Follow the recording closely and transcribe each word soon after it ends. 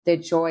the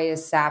joy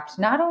is sapped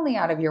not only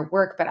out of your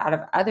work, but out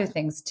of other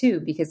things too,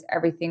 because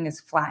everything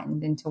is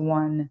flattened into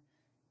one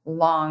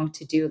long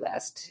to-do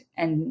list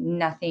and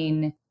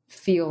nothing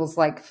feels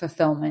like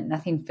fulfillment.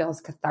 Nothing feels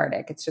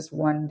cathartic. It's just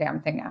one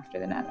damn thing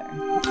after another.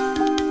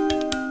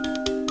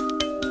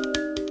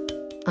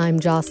 I'm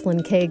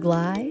Jocelyn K.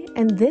 Glei,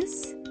 and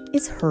this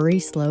is Hurry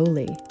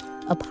Slowly,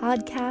 a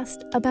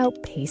podcast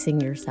about pacing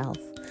yourself,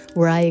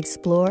 where I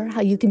explore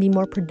how you can be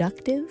more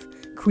productive,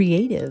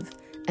 creative,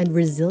 and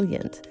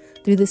resilient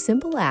through the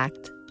simple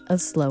act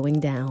of slowing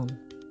down.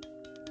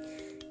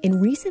 In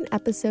recent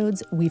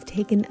episodes, we've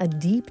taken a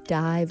deep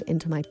dive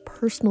into my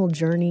personal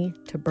journey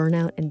to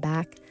burnout and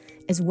back,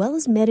 as well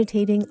as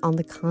meditating on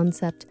the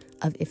concept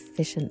of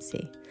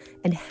efficiency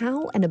and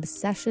how an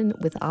obsession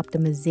with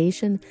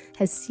optimization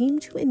has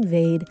seemed to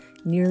invade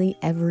nearly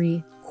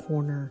every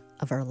corner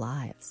of our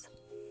lives.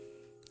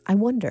 I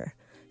wonder,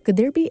 could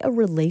there be a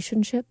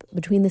relationship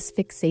between this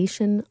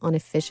fixation on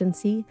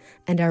efficiency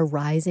and our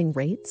rising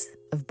rates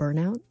of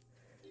burnout?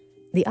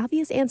 The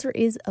obvious answer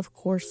is, of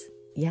course,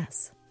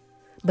 yes.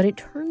 But it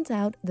turns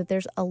out that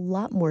there's a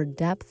lot more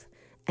depth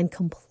and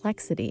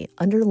complexity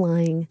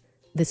underlying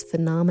this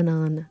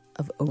phenomenon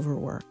of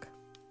overwork.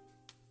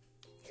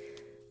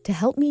 To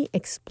help me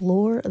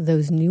explore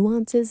those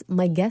nuances,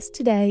 my guest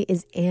today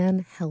is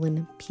Anne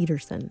Helen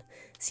Petersen,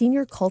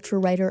 senior culture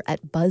writer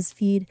at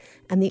BuzzFeed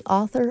and the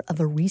author of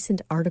a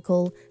recent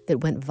article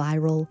that went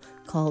viral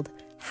called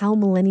How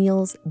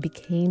Millennials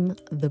Became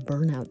the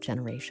Burnout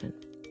Generation.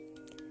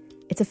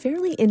 It's a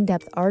fairly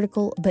in-depth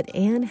article, but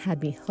Anne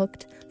had me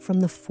hooked from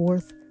the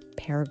fourth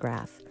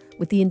paragraph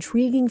with the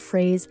intriguing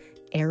phrase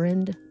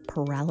errand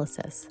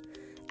paralysis,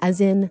 as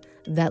in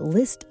that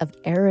list of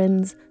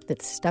errands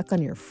that's stuck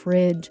on your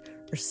fridge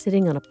or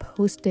sitting on a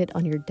Post-it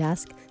on your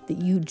desk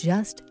that you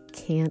just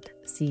can't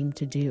seem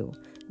to do,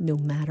 no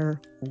matter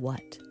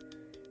what.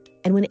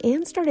 And when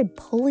Anne started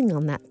pulling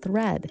on that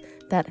thread,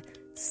 that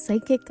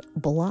psychic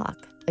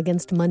block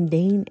against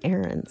mundane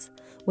errands,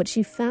 what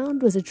she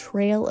found was a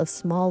trail of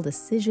small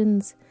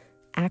decisions,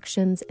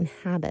 actions, and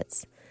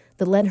habits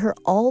that led her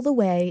all the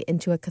way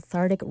into a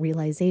cathartic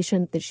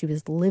realization that she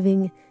was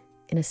living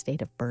in a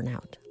state of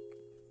burnout.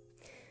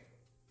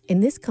 In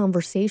this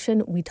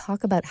conversation, we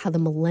talk about how the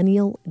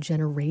millennial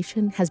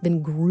generation has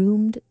been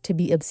groomed to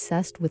be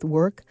obsessed with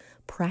work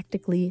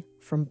practically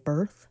from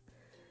birth,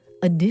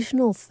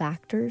 additional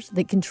factors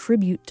that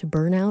contribute to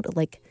burnout,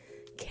 like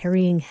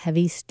carrying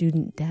heavy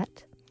student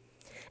debt,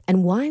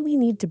 and why we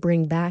need to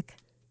bring back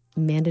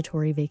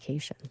mandatory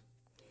vacation.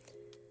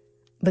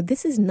 But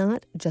this is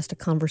not just a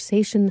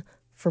conversation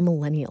for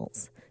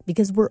millennials,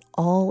 because we're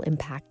all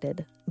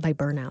impacted by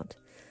burnout,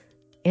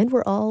 and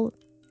we're all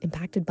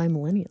impacted by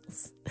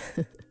millennials.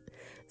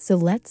 So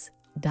let's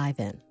dive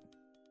in.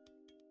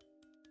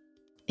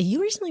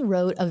 You recently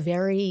wrote a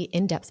very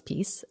in-depth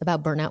piece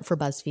about burnout for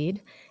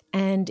BuzzFeed,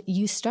 and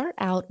you start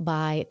out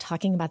by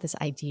talking about this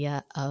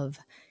idea of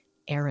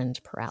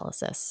errand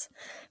paralysis,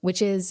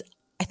 which is,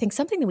 I think,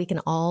 something that we can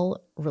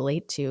all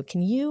relate to.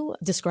 Can you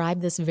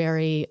describe this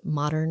very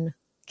modern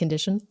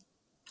condition?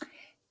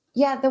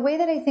 Yeah, the way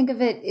that I think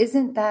of it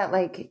isn't that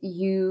like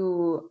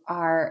you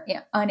are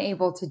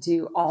unable to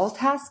do all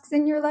tasks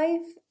in your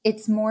life.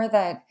 It's more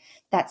that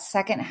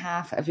second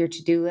half of your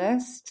to-do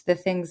list, the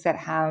things that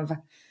have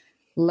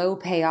low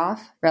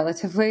payoff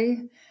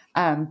relatively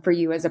for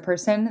you as a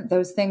person,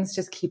 those things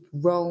just keep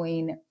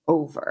rolling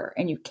over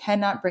and you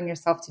cannot bring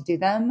yourself to do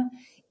them,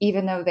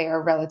 even though they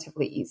are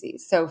relatively easy.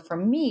 So for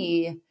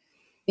me,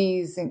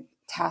 these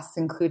tasks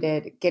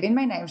included getting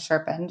my knives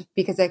sharpened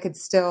because I could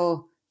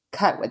still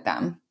cut with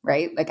them,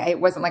 right? Like it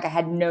wasn't like I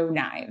had no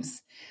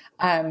knives.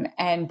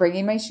 And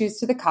bringing my shoes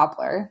to the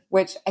cobbler,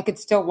 which I could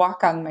still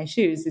walk on my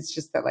shoes. It's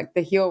just that like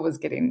the heel was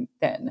getting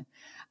thin.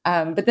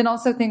 But then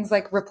also things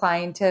like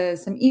replying to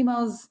some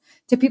emails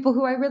to people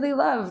who I really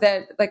love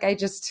that like it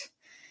just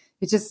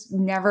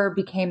never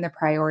became the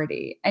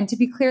priority. And to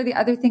be clear, the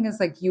other thing is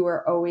like you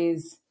are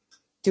always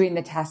doing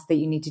the tasks that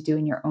you need to do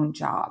in your own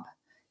job.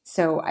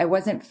 So I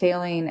wasn't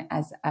failing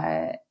as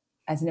an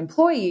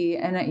employee.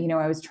 And,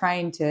 I was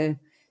trying to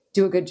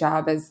do a good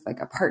job as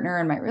like a partner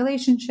in my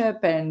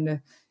relationship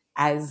and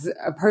as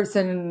a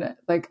person,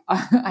 like,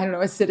 I don't know,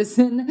 a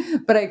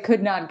citizen, but I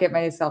could not get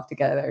myself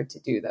together to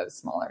do those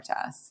smaller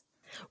tasks.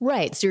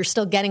 Right. So you're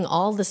still getting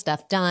all the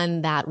stuff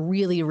done that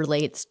really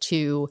relates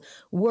to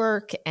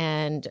work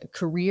and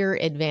career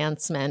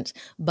advancement,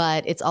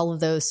 but it's all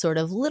of those sort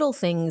of little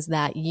things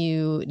that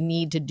you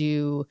need to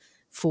do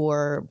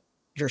for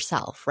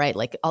yourself, right?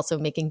 Like also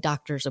making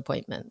doctor's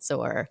appointments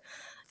or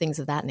things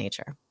of that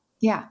nature.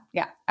 Yeah,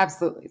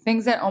 absolutely.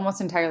 Things that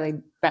almost entirely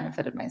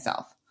benefited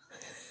myself.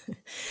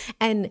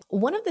 And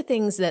one of the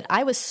things that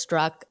I was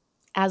struck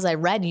as I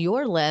read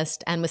your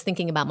list and was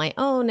thinking about my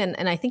own,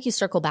 and I think you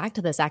circle back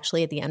to this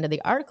actually at the end of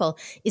the article,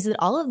 is that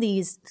all of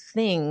these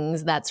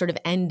things that sort of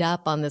end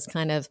up on this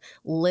kind of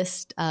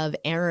list of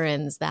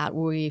errands that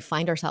we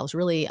find ourselves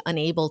really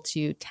unable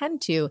to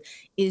tend to,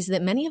 is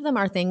that many of them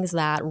are things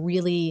that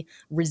really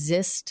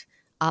resist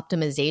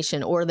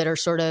optimization or that are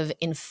sort of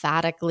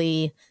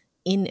emphatically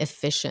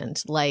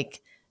inefficient,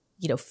 like,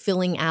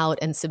 filling out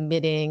and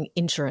submitting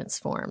insurance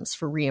forms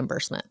for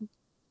reimbursement.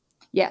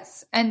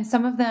 Yes. And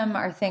some of them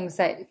are things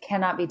that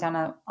cannot be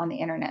done on the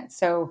internet.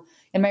 So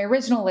in my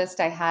original list,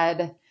 I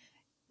had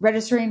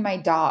registering my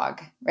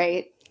dog,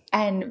 right?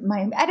 And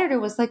my editor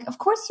was like, of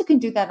course you can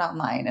do that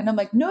online. And I'm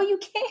like, no, you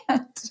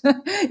can't.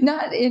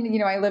 Not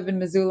in, I live in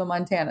Missoula,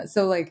 Montana.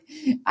 So like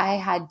I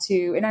had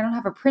to, and I don't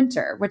have a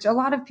printer, which a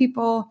lot of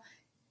people,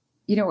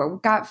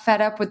 got fed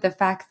up with the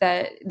fact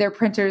that their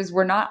printers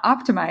were not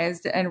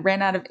optimized and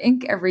ran out of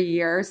ink every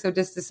year. So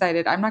just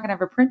decided I'm not going to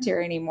have a printer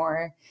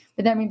anymore.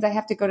 But that means I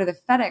have to go to the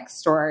FedEx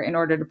store in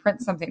order to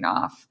print something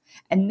off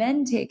and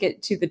then take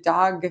it to the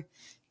dog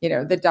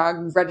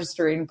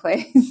registering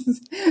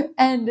place.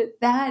 And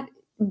that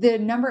the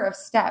number of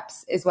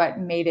steps is what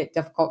made it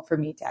difficult for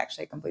me to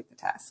actually complete the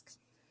task.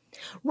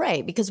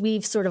 Right, because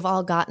we've sort of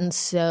all gotten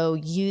so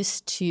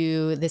used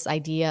to this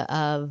idea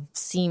of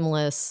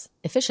seamless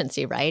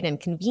efficiency, right, and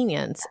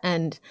convenience.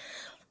 And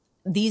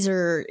these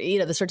are,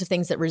 the sorts of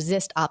things that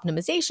resist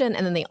optimization,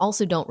 and then they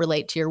also don't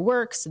relate to your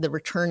work. So the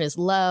return is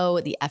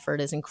low, the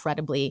effort is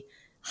incredibly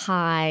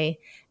high,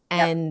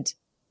 and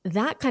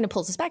that kind of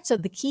pulls us back. So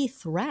the key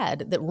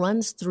thread that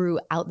runs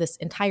throughout this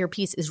entire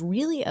piece is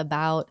really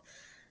about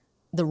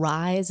the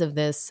rise of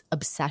this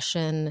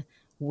obsession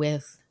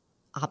with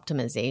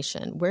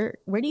optimization. Where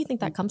do you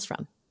think that comes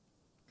from?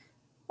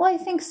 Well, I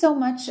think so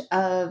much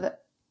of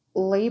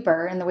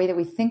labor and the way that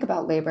we think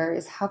about labor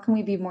is how can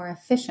we be more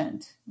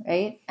efficient,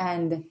 right?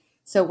 And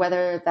so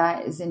whether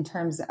that is in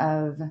terms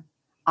of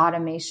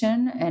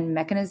automation and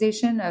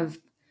mechanization of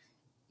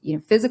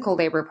physical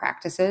labor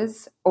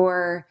practices,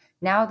 or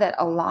now that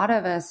a lot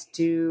of us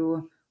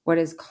do what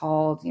is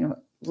called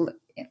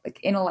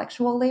like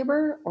intellectual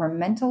labor or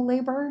mental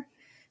labor,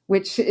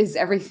 which is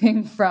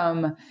everything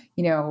from,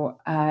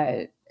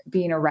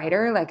 being a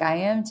writer like I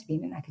am to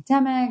being an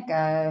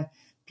academic,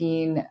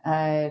 being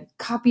a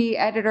copy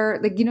editor.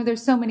 Like,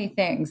 there's so many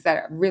things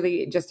that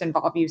really just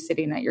involve you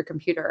sitting at your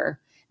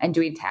computer and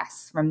doing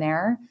tasks from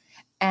there.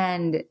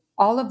 And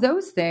all of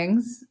those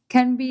things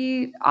can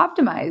be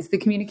optimized. The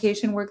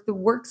communication work, the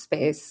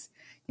workspace,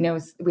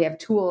 we have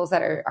tools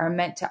that are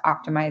meant to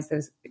optimize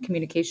those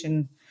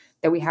communication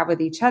that we have with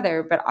each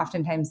other, but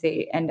oftentimes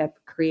they end up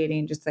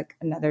creating just like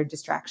another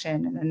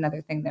distraction and another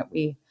thing that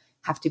we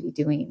have to be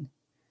doing.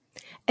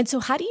 And so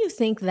how do you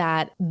think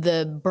that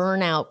the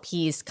burnout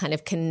piece kind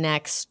of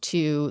connects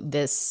to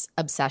this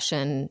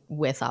obsession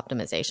with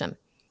optimization?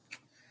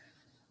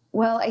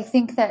 Well, I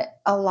think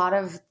that a lot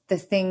of the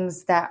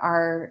things that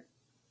are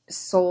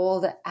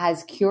sold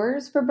as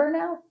cures for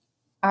burnout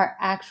are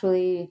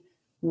actually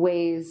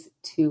ways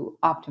to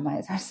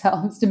optimize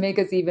ourselves to make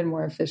us even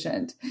more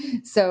efficient.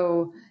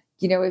 So,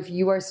 if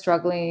you are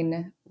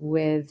struggling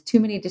with too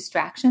many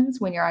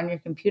distractions when you're on your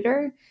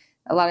computer,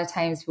 a lot of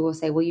times people will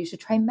say, well, you should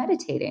try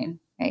meditating,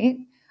 right?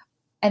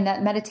 And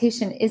that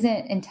meditation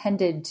isn't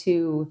intended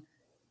to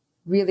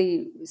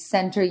really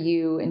center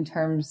you in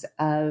terms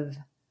of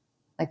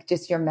like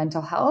just your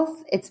mental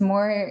health. It's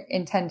more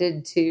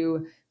intended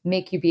to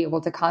make you be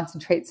able to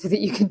concentrate so that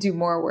you can do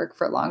more work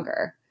for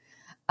longer.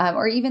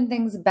 Or even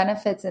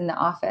benefits in the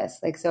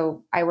office. Like,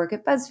 so I work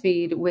at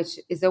BuzzFeed, which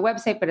is a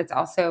website, but it's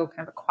also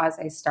kind of a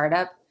quasi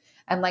startup.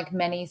 And like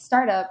many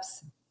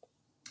startups,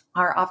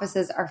 our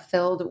offices are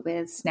filled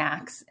with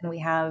snacks and we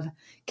have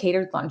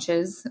catered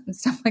lunches and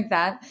stuff like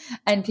that.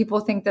 And people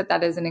think that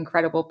that is an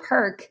incredible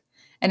perk.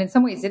 And in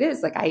some ways it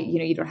is. Like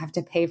you don't have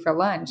to pay for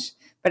lunch.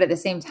 But at the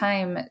same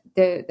time,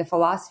 the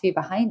philosophy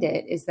behind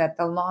it is that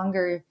the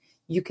longer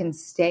you can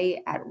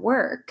stay at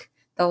work,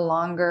 the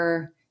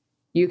longer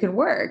you can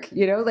work,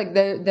 like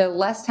the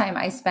less time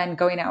I spend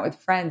going out with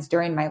friends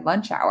during my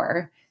lunch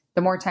hour,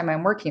 the more time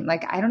I'm working.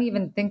 Like, I don't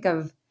even think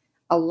of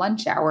a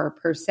lunch hour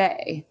per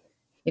se.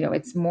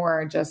 It's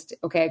more just,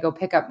 okay, I go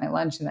pick up my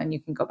lunch and then you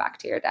can go back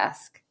to your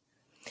desk.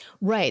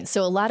 Right.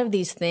 So a lot of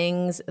these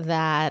things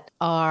that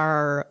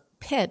are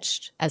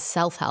pitched as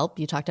self-help,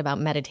 you talked about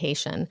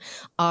meditation,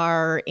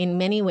 are in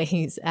many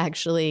ways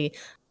actually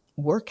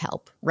work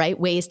help, right?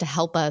 Ways to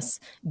help us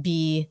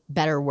be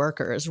better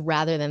workers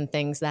rather than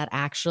things that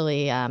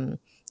actually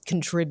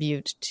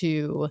contribute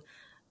to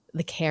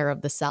the care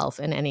of the self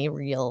in any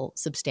real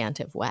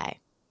substantive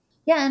way.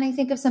 Yeah. And I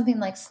think of something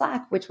like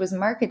Slack, which was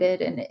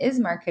marketed and is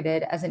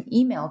marketed as an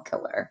email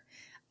killer.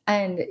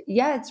 And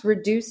yeah, it's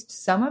reduced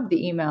some of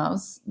the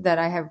emails that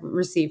I have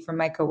received from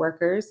my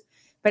coworkers.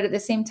 But at the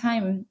same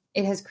time,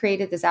 it has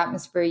created this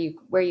atmosphere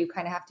where you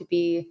kind of have to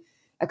be,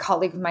 a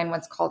colleague of mine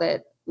once called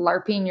it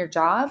LARPing your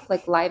job,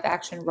 like live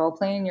action role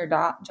playing your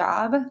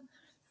job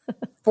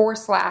for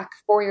Slack,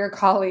 for your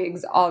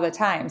colleagues all the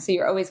time. So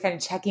you're always kind of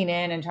checking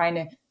in and trying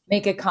to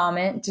make a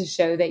comment to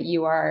show that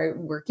you are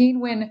working,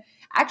 when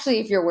actually,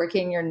 if you're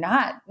working, you're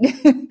not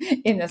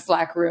in the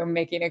Slack room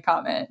making a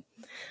comment.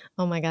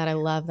 Oh my God, I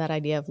love that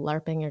idea of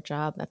LARPing your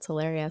job. That's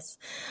hilarious.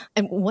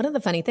 And one of the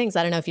funny things,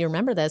 I don't know if you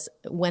remember this,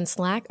 when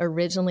Slack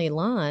originally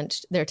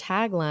launched, their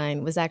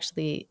tagline was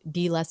actually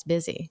 "Be less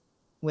busy,"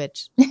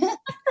 which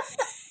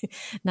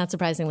Not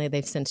surprisingly,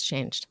 they've since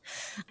changed.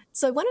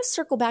 So I want to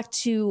circle back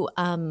to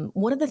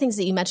one of the things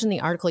that you mentioned in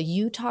the article.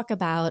 You talk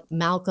about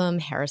Malcolm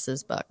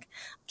Harris's book,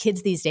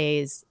 Kids These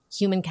Days,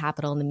 Human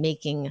Capital and the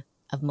Making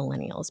of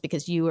Millennials,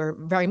 because you are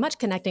very much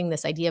connecting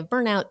this idea of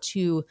burnout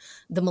to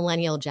the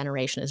millennial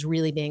generation as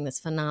really being this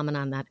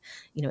phenomenon that,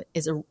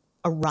 is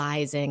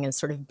arising and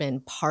sort of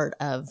been part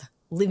of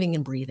living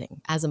and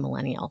breathing as a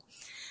millennial.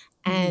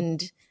 Mm-hmm.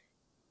 And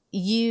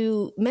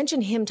you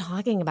mentioned him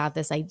talking about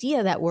this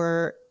idea that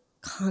we're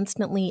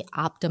constantly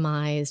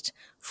optimized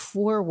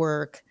for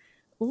work,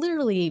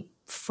 literally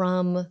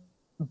from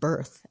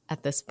birth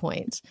at this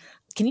point.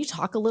 Can you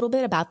talk a little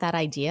bit about that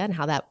idea and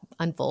how that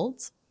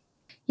unfolds?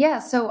 Yeah,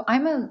 so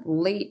I'm a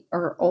late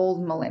or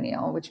old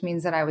millennial, which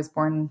means that I was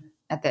born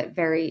at the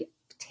very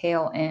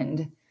tail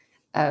end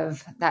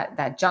of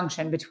that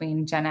junction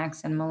between Gen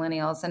X and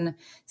millennials. And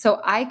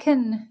so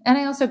and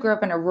I also grew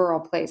up in a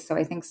rural place. So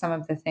I think some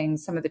of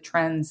the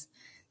trends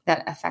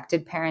that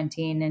affected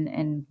parenting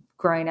and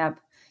growing up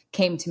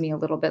came to me a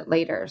little bit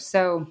later.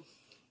 So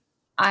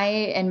I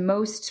and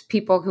most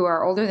people who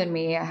are older than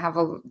me have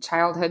a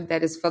childhood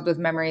that is filled with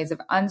memories of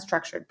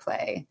unstructured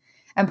play.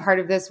 And part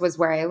of this was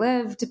where I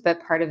lived,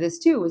 but part of this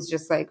too was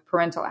just like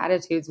parental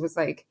attitudes was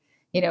like,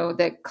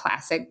 the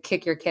classic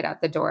kick your kid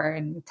out the door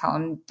and tell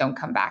them don't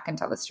come back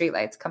until the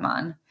streetlights come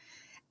on.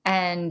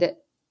 And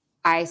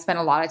I spent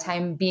a lot of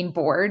time being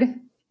bored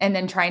and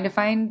then trying to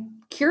find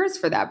cures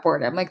for that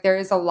boredom. Like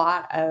there's a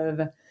lot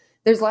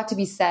to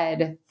be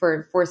said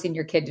for forcing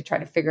your kid to try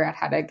to figure out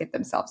how to get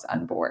themselves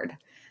unbored.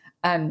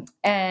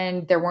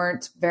 And there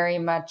weren't very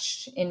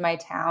much in my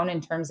town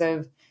in terms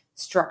of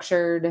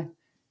structured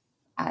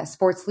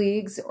sports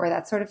leagues or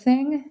that sort of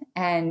thing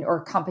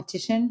or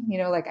competition,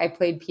 like I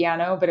played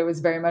piano, but it was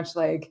very much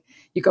like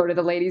you go to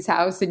the lady's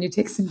house and you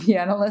take some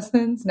piano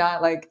lessons,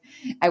 not like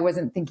I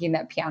wasn't thinking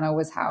that piano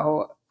was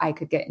how I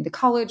could get into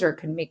college or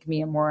could make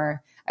me a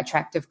more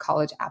attractive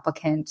college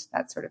applicant,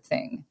 that sort of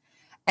thing.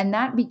 And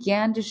that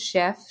began to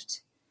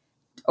shift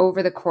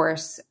over the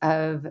course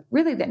of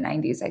really the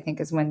 90s, I think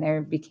is when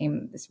there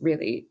became this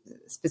really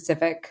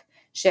specific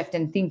shift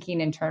in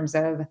thinking in terms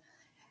of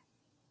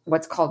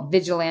what's called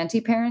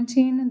vigilante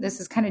parenting. This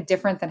is kind of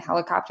different than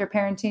helicopter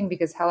parenting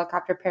because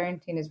helicopter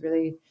parenting is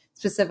really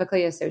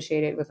specifically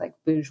associated with like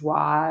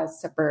bourgeois,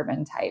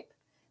 suburban type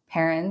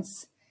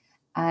parents.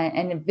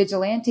 And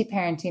vigilante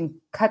parenting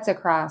cuts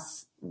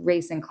across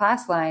race and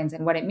class lines.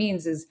 And what it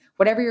means is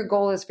whatever your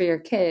goal is for your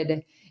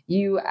kid,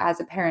 you as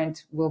a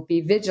parent will be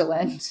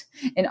vigilant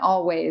in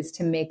all ways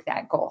to make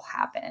that goal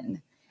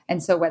happen.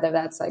 And so whether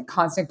that's like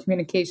constant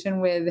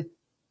communication with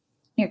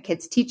your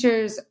kids'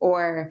 teachers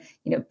or,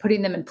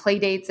 putting them in play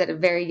dates at a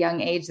very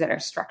young age that are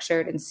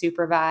structured and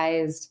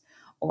supervised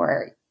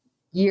or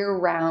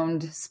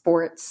year-round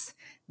sports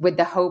with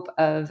the hope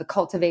of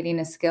cultivating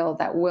a skill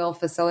that will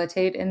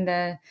facilitate in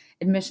the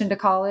admission to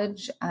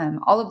college.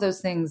 All of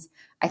those things,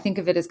 I think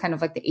of it as kind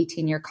of like the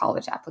 18-year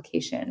college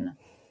application.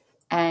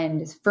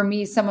 And for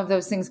me, some of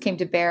those things came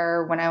to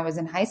bear when I was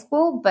in high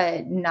school,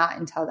 but not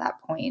until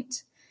that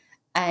point.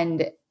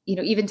 And,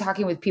 even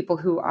talking with people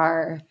who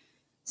are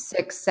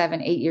 6,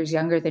 7, 8 years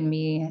younger than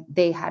me,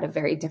 they had a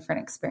very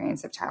different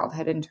experience of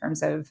childhood in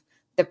terms of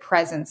the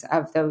presence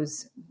of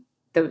those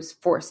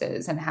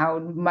forces and how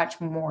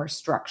much more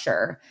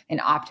structure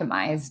and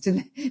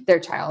optimized their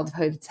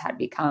childhoods had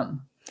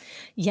become.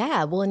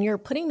 Yeah. Well, and you're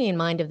putting me in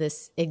mind of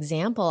this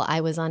example.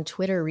 I was on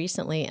Twitter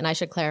recently, and I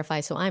should clarify.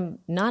 So I'm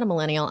not a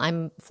millennial.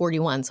 I'm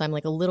 41. So I'm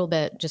like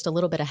just a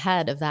little bit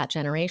ahead of that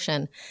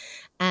generation.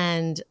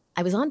 And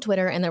I was on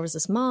Twitter and there was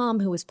this mom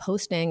who was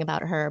posting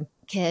about her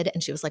kid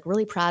and she was like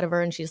really proud of her.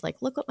 And she's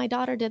like, look what my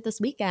daughter did this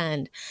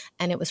weekend.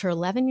 And it was her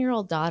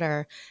 11-year-old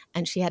daughter.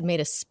 And she had made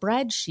a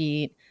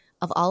spreadsheet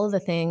of all of the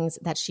things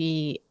that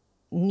she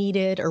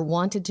needed or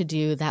wanted to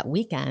do that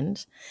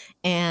weekend.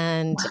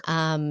 And,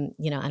 I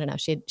don't know,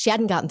 she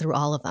hadn't gotten through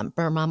all of them,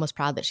 but her mom was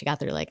proud that she got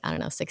through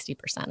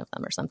 60% of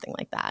them or something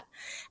like that.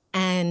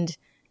 And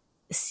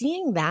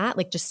seeing that,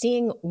 just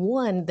seeing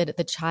one, that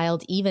the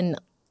child even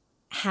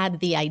had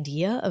the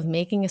idea of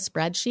making a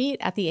spreadsheet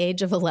at the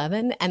age of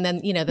 11. And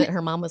then, that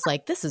her mom was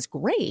like, this is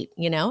great,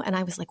 and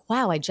I was like,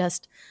 wow,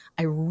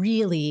 I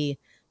really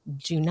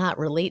do not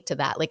relate to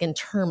that, in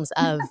terms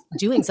of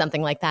doing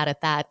something like that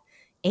at that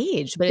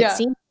age. But it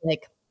seems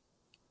like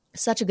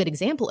such a good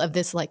example of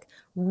this,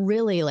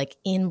 really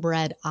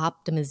inbred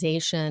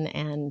optimization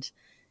and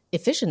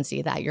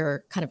efficiency that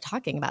you're kind of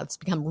talking about. It's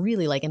become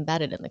really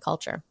embedded in the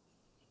culture.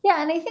 Yeah.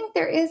 And I think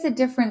there is a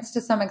difference to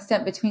some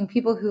extent between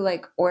people who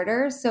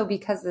order. So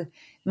because of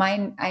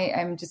mine,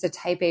 I'm just a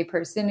type A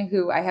person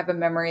who I have a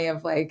memory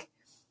of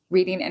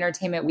reading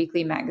Entertainment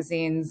Weekly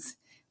magazines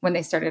when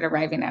they started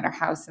arriving at our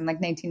house in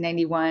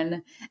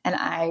 1991. And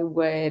I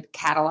would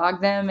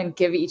catalog them and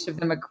give each of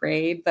them a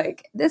grade.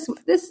 This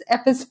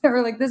episode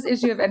or this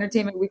issue of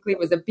Entertainment Weekly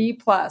was a B+.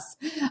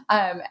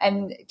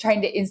 And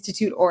trying to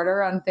institute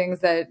order on things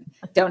that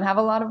don't have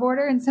a lot of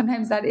order. And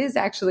sometimes that is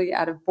actually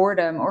out of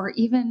boredom, or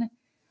even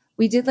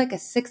we did a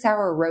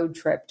 6-hour road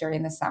trip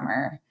during the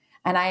summer.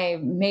 And I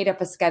made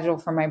up a schedule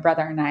for my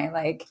brother and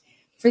I,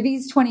 for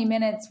these 20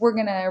 minutes, we're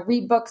going to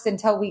read books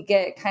until we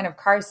get kind of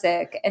car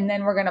sick. And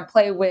then we're going to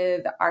play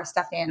with our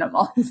stuffed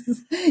animals.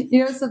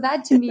 So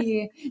that to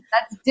me,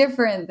 that's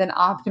different than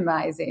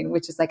optimizing,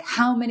 which is like,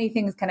 how many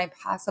things can I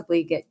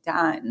possibly get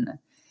done?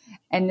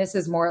 And this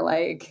is more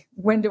like,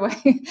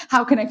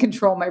 how can I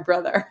control my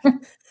brother?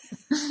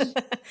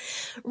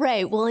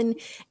 Right. Well, and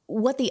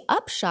what the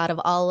upshot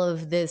of all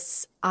of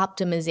this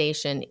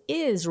optimization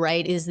is,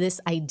 right, is this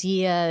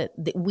idea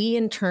that we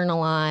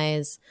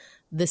internalize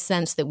the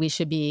sense that we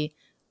should be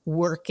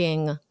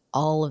working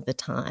all of the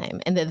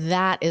time, and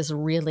that is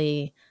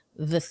really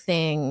the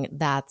thing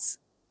that's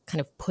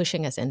kind of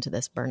pushing us into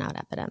this burnout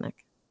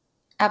epidemic.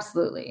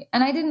 Absolutely.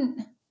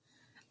 And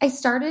I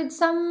started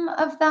some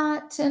of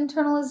that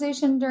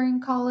internalization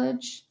during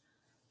college,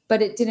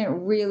 but it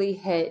didn't really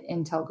hit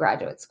until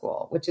graduate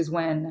school, which is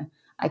when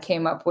I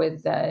came up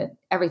with the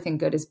everything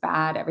good is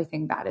bad,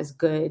 everything bad is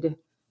good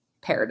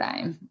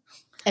paradigm.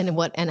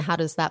 And how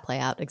does that play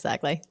out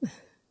exactly?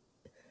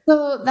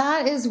 So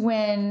that is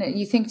when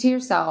you think to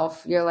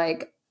yourself, you're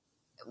like,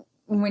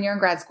 when you're in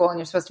grad school and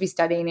you're supposed to be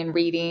studying and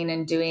reading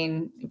and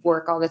doing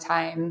work all the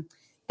time,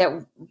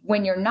 that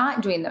when you're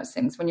not doing those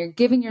things, when you're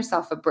giving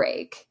yourself a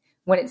break,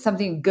 when it's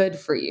something good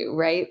for you,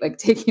 right? Like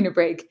taking a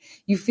break,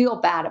 you feel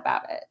bad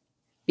about it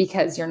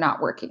because you're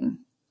not working.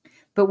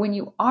 But when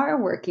you are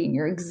working,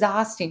 you're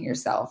exhausting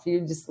yourself.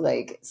 You're just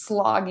like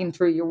slogging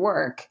through your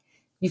work.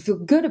 You feel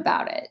good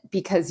about it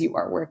because you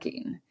are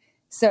working.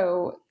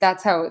 So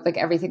that's how like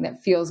everything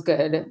that feels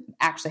good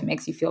actually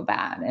makes you feel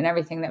bad. And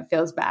everything that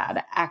feels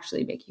bad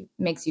actually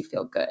makes you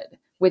feel good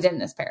within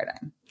this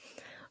paradigm.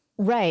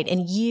 Right.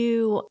 And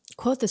you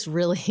quote this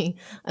really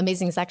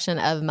amazing section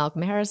of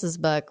Malcolm Harris's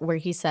book where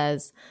he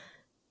says,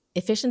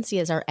 efficiency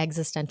is our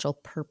existential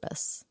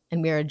purpose,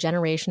 and we are a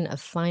generation of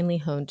finely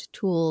honed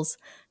tools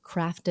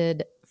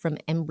crafted from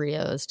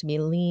embryos to be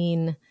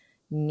lean,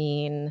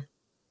 mean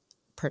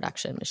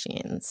production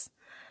machines.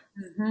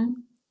 Mm-hmm.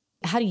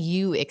 How do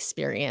you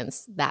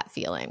experience that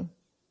feeling?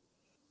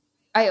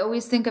 I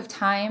always think of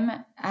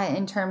time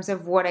in terms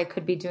of what I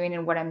could be doing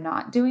and what I'm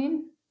not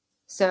doing.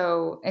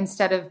 So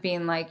instead of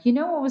being like,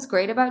 what was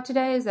great about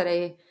today is that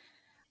I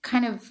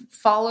kind of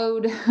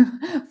followed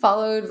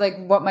like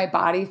what my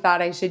body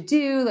thought I should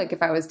do. Like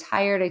if I was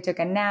tired, I took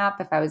a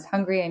nap. If I was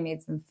hungry, I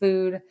made some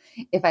food.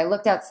 If I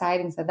looked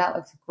outside and said, that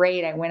looks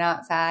great, I went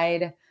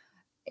outside.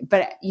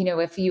 But,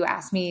 if you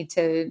asked me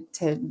to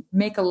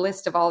make a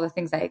list of all the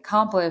things I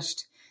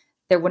accomplished,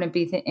 there wouldn't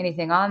be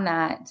anything on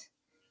that.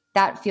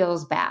 That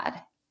feels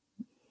bad.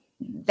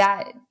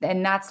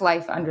 And that's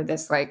life under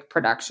this like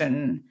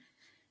production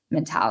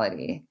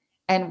mentality.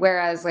 And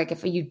whereas like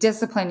if you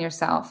discipline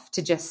yourself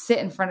to just sit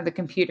in front of the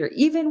computer,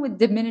 even with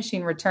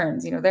diminishing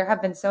returns, there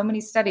have been so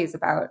many studies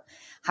about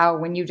how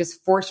when you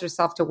just force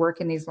yourself to work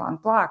in these long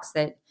blocks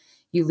that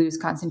you lose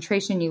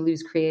concentration, you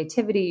lose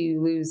creativity,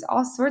 you lose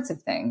all sorts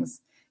of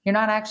things. You're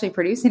not actually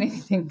producing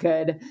anything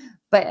good.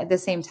 But at the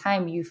same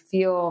time,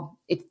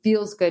 it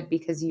feels good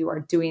because you are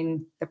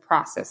doing the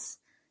process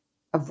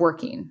of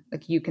working.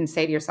 Like you can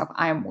say to yourself,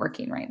 I am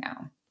working right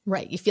now.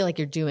 Right. You feel like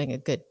you're doing a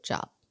good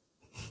job.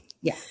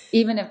 Yeah.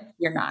 Even if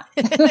you're not.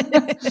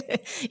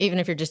 Even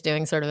if you're just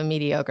doing sort of a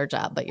mediocre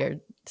job, but you're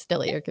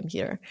still at your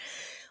computer.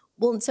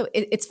 Well, so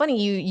it's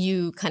funny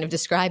you kind of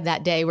described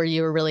that day where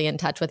you were really in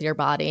touch with your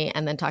body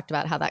and then talked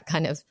about how that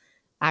kind of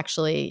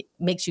actually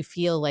makes you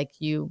feel like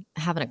you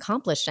haven't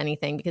accomplished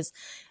anything. Because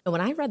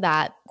when I read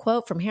that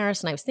quote from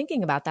Harris and I was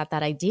thinking about that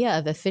idea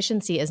of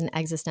efficiency as an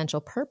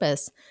existential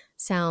purpose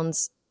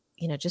sounds,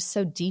 just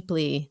so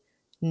deeply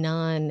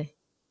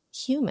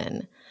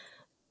non-human.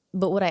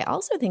 But what I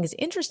also think is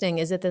interesting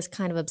is that this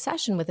kind of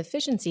obsession with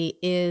efficiency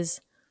is,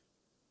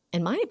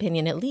 in my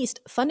opinion at least,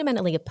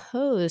 fundamentally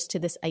opposed to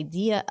this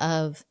idea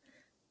of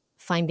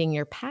finding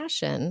your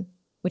passion,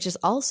 which is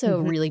also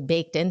really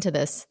baked into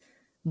this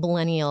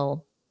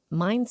millennial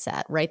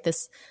mindset, right?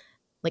 This,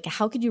 like,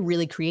 how could you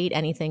really create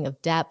anything of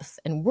depth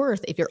and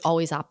worth if you're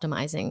always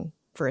optimizing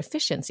for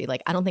efficiency?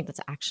 Like, I don't think that's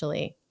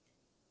actually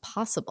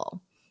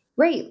possible.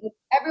 Right.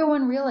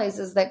 Everyone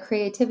realizes that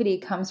creativity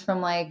comes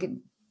from like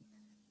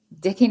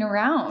dicking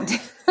around,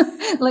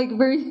 like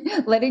we're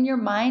letting your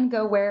mind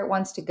go where it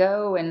wants to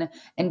go and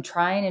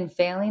trying and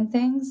failing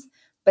things.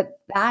 But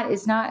that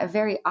is not a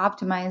very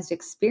optimized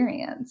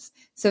experience.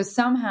 So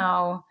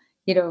somehow,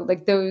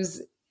 like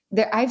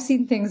I've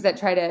seen things that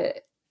try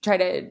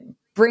to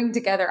bring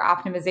together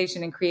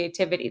optimization and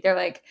creativity. They're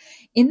like,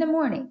 in the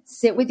morning,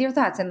 sit with your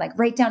thoughts and like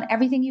write down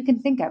everything you can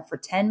think of for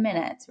 10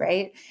 minutes,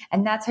 right?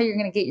 And that's how you're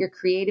going to get your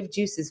creative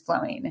juices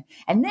flowing.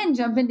 And then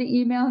jump into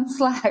email and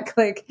Slack.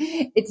 Like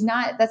that's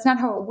not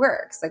how it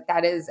works. Like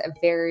that's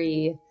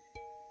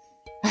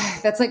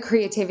like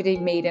creativity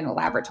made in a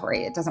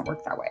laboratory. It doesn't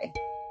work that way.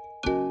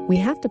 We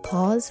have to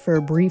pause for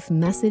a brief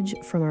message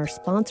from our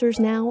sponsors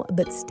now,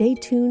 but stay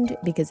tuned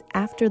because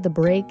after the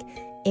break,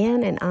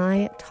 Anne and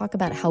I talk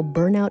about how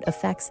burnout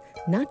affects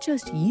not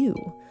just you,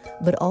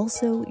 but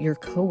also your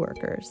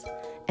coworkers,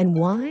 and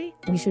why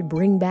we should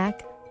bring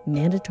back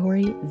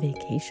mandatory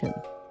vacation.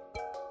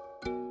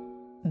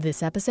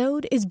 This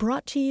episode is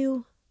brought to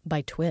you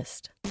by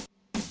Twist.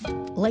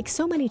 Like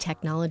so many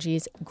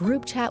technologies,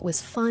 group chat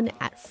was fun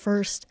at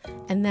first,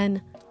 and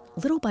then,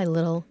 little by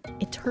little,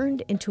 it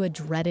turned into a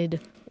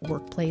dreaded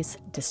workplace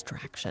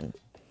distraction.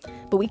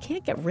 But we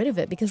can't get rid of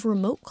it because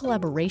remote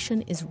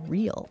collaboration is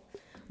real.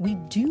 We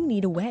do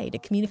need a way to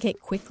communicate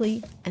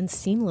quickly and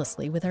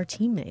seamlessly with our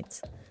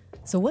teammates.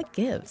 So what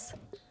gives?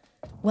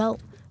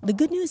 Well, the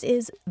good news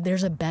is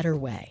there's a better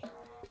way,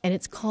 and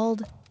it's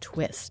called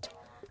Twist,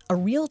 a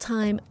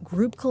real-time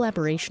group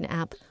collaboration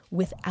app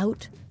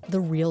without the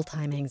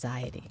real-time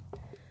anxiety.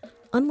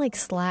 Unlike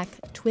Slack,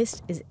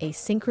 Twist is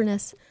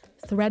asynchronous,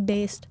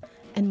 thread-based,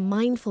 and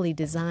mindfully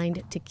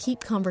designed to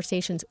keep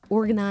conversations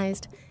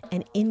organized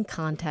and in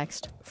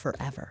context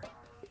forever.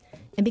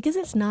 And because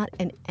it's not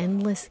an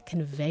endless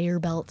conveyor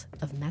belt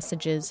of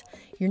messages,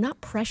 you're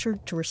not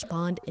pressured to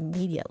respond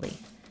immediately,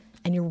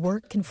 and your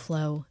work can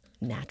flow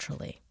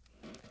naturally.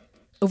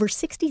 Over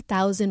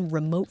 60,000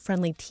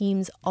 remote-friendly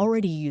teams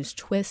already use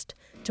Twist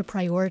to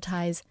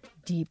prioritize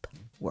deep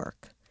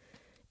work.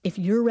 If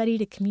you're ready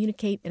to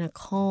communicate in a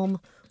calm,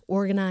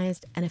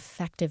 organized, and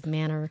effective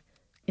manner,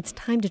 it's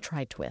time to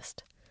try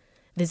Twist.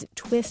 Visit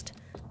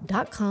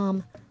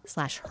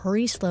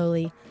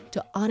twist.com/hurryslowly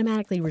to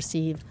automatically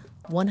receive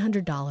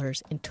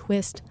 $100 in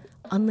Twist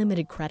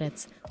unlimited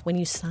credits when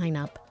you sign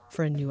up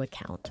for a new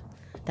account.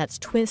 That's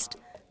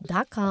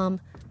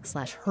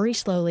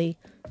twist.com/hurryslowly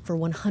for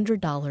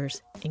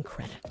 $100 in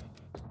credit.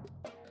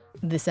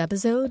 This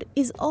episode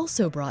is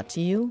also brought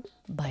to you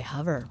by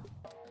Hover.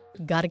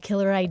 Got a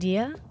killer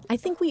idea? I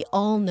think we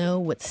all know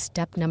what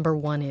step number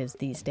 1 is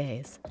these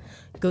days.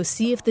 Go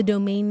see if the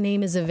domain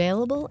name is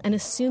available, and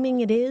assuming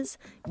it is,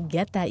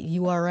 get that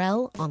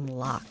URL on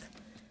lock.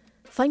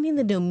 Finding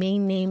the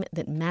domain name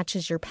that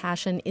matches your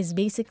passion is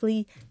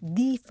basically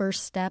the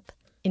first step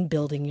in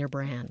building your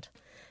brand.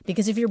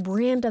 Because if your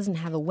brand doesn't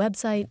have a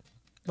website,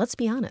 let's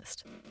be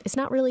honest, it's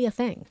not really a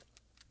thing.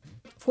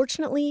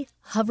 Fortunately,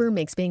 Hover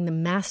makes being the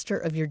master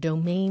of your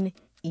domain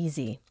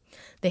easy.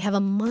 They have a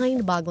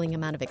mind-boggling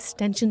amount of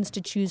extensions to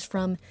choose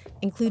from,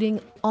 including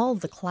all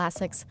the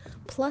classics,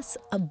 plus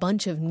a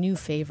bunch of new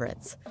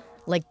favorites,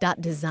 like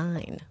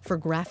 .design for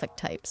graphic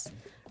types,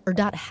 or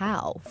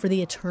 .how for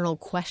the eternal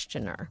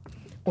questioner,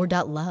 or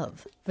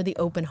 .love for the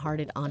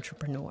open-hearted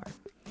entrepreneur.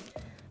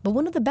 But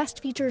one of the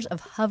best features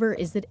of Hover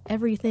is that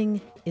everything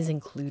is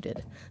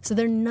included, so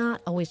they're not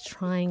always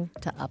trying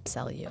to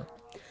upsell you.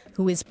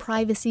 Whois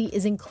Privacy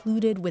is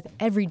included with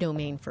every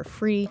domain for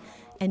free,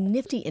 and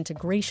nifty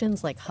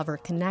integrations like Hover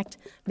Connect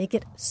make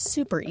it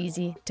super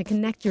easy to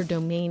connect your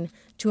domain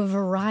to a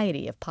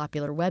variety of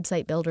popular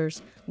website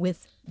builders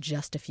with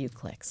just a few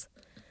clicks.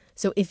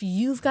 So if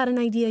you've got an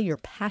idea you're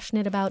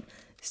passionate about,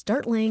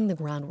 start laying the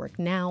groundwork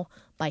now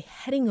by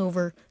heading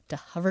over to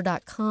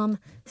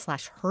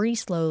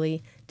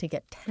hover.com/hurryslowly to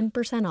get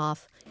 10%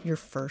 off your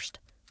first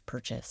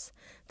purchase.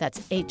 That's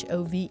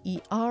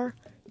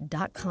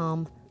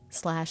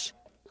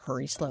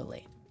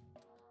hover.com/hurryslowly.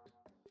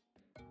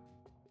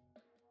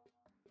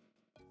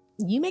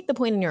 You make the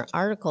point in your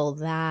article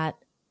that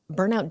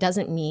burnout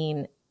doesn't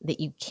mean that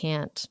you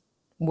can't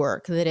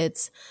work, that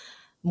it's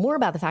more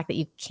about the fact that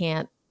you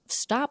can't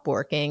stop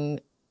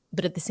working,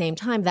 but at the same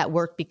time, that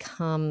work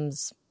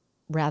becomes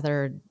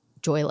rather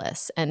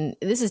joyless. And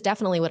this is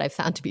definitely what I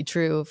found to be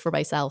true for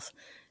myself.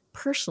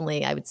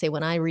 Personally, I would say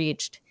when I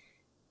reached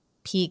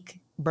peak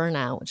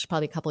burnout, which is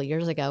probably a couple of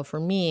years ago for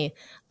me,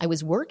 I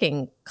was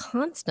working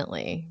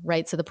constantly,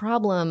 right? So the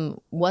problem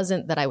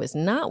wasn't that I was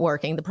not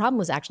working. The problem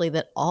was actually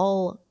that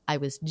all I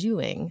was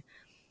doing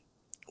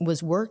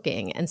was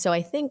working. And so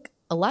I think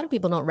a lot of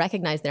people don't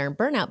recognize they're in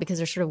burnout because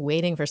they're sort of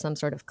waiting for some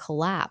sort of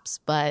collapse,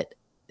 but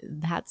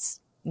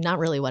that's not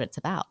really what it's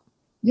about.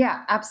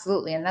 Yeah,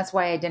 absolutely. And that's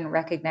why I didn't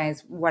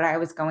recognize what I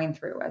was going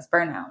through as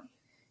burnout.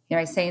 You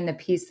know, I say in the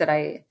piece that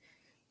I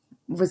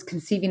was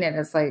conceiving it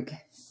as like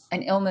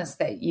an illness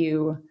that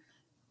you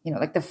know,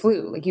 like the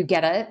flu, like you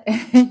get it,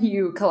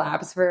 you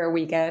collapse for a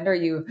weekend, or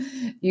you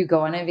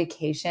go on a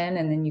vacation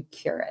and then you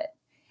cure it.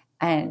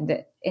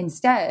 And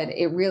instead,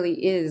 it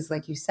really is,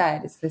 like you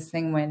said, it's this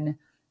thing when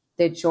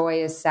the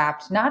joy is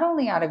sapped, not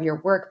only out of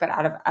your work, but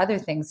out of other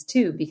things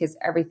too, because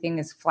everything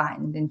is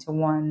flattened into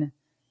one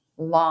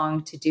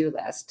long to-do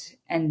list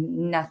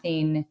and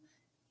nothing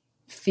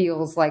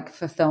feels like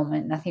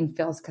fulfillment. Nothing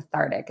feels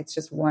cathartic. It's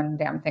just one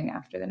damn thing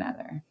after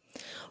another.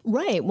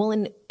 Right. Well,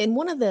 and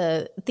one of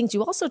the things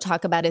you also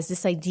talk about is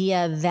this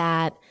idea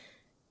that,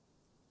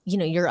 you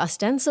know, you're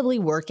ostensibly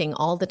working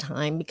all the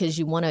time because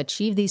you want to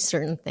achieve these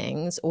certain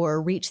things or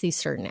reach these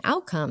certain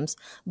outcomes.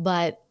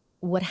 But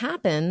what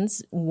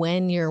happens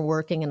when you're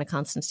working in a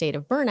constant state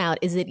of burnout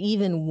is that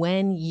even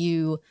when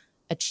you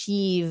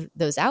achieve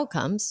those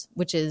outcomes,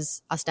 which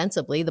is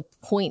ostensibly the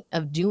point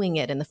of doing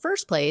it in the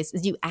first place,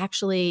 is you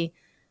actually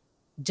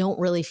don't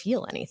really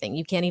feel anything.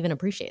 You can't even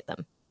appreciate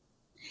them.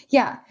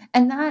 Yeah.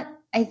 And that,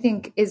 I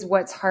think, is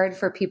what's hard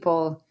for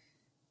people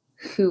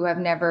who have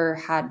never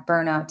had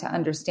burnout to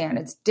understand.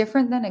 It's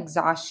different than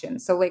exhaustion.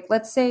 So like,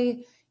 let's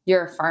say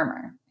you're a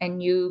farmer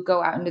and you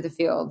go out into the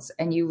fields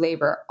and you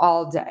labor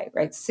all day,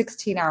 right?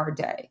 16-hour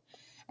day.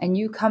 and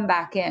you come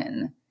back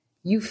in,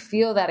 you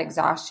feel that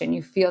exhaustion,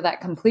 you feel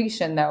that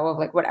completion though of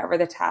like whatever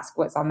the task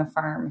was on the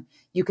farm.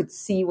 You could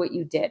see what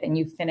you did and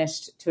you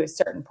finished to a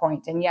certain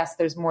point. And yes,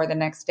 there's more the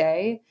next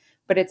day,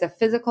 but it's a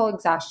physical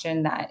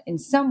exhaustion that in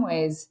some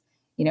ways,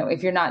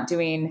 if you're not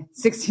doing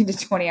 16 to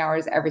 20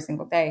 hours every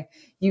single day,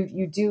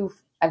 you do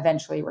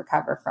eventually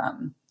recover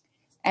from.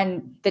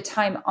 And the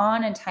time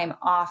on and time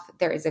off,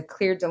 there is a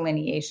clear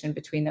delineation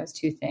between those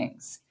two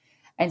things.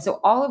 And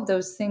so all of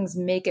those things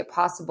make it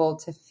possible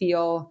to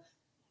feel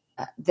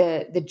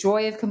the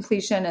joy of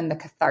completion and the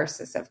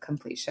catharsis of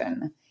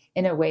completion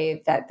in a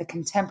way that the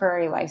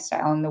contemporary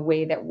lifestyle and the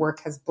way that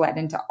work has bled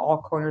into all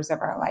corners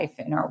of our life,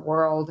 in our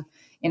world,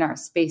 in our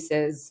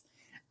spaces,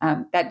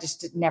 that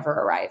just never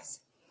arrives.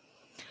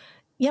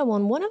 Yeah, well,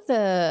 and one of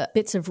the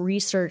bits of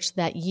research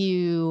that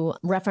you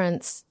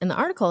reference in the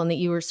article and that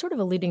you were sort of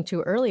alluding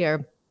to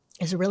earlier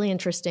is a really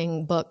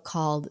interesting book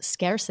called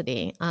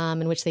Scarcity,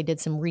 in which they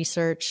did some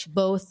research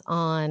both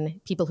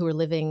on people who were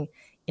living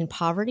in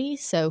poverty,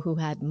 so who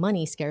had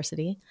money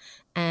scarcity,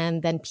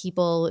 and then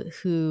people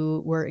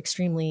who were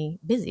extremely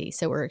busy,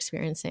 so were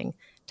experiencing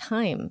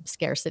time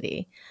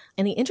scarcity.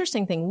 And the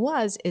interesting thing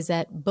is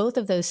that both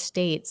of those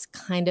states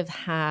kind of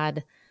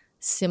had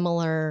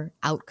similar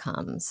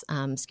outcomes,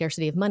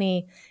 scarcity of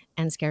money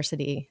and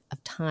scarcity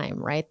of time,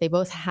 right? They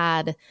both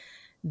had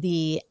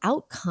the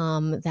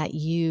outcome that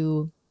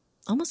you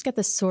almost get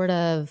this sort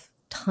of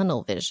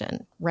tunnel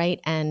vision, right?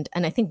 And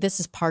I think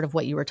this is part of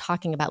what you were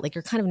talking about. Like,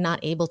 you're kind of not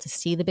able to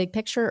see the big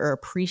picture or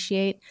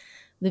appreciate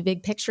the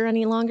big picture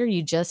any longer.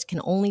 You just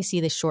can only see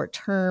the short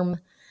term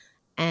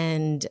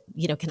and,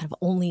 kind of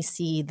only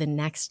see the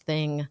next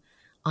thing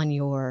on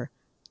your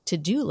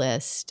to-do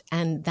list.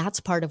 And that's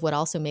part of what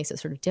also makes it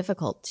sort of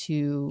difficult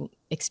to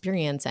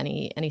experience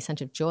any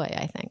sense of joy,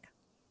 I think.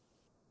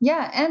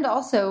 Yeah. And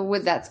also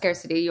with that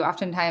scarcity, you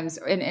oftentimes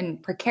in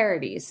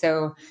precarity.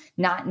 So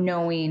not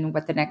knowing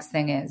what the next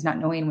thing is, not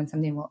knowing when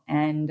something will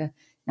end,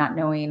 not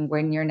knowing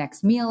when your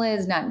next meal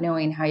is, not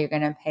knowing how you're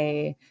going to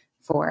pay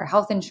for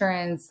health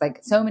insurance, like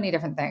so many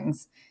different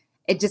things.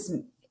 It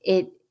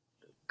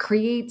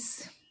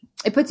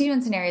puts you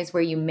in scenarios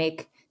where you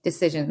make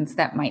decisions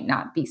that might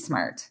not be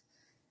smart.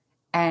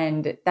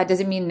 And that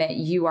doesn't mean that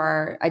you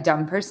are a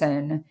dumb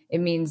person. It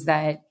means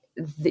that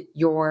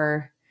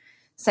your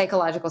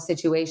psychological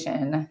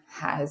situation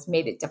has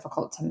made it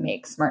difficult to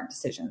make smart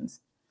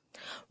decisions.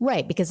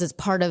 Right, because it's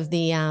part of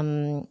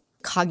the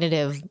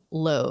cognitive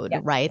load,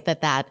 right?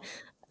 That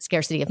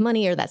scarcity of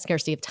money or that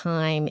scarcity of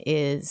time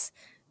is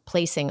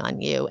placing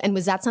on you. And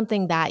was that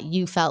something that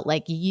you felt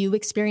like you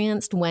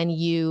experienced when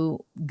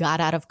you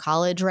got out of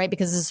college, right?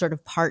 Because this is sort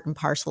of part and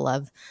parcel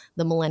of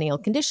the millennial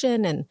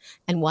condition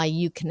and why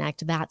you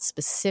connect that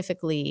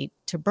specifically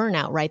to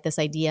burnout, right? This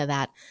idea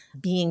that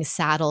being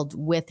saddled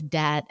with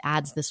debt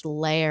adds this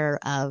layer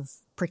of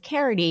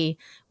precarity,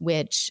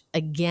 which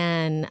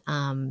again,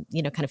 kind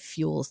of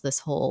fuels this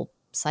whole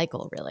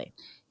cycle, really.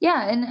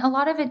 Yeah. And a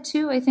lot of it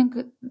too, I think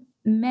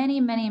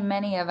many, many,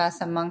 many of us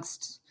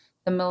amongst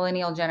the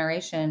millennial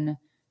generation,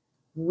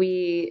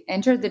 we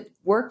entered the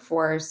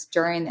workforce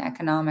during the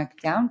economic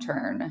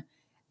downturn.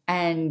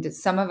 And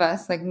some of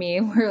us, like me,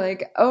 were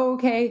like, oh,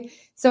 okay,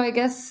 so I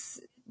guess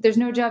there's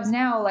no jobs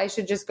now. I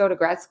should just go to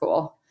grad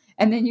school.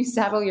 And then you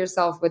saddle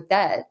yourself with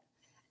debt.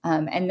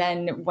 And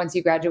then once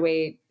you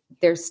graduate,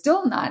 there's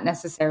still not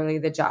necessarily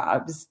the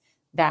jobs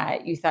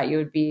that you thought you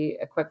would be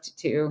equipped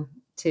to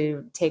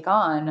take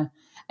on.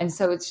 And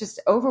so it's just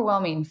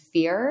overwhelming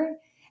fear.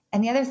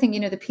 And the other thing,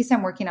 the piece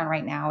I'm working on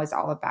right now is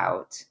all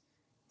about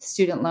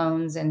student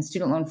loans and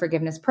student loan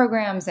forgiveness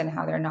programs and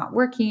how they're not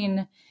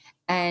working.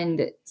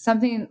 And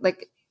something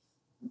like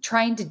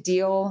trying to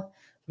deal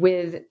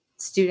with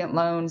student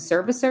loan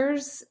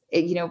servicers,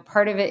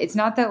 part of it, it's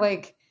not that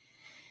like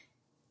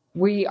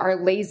we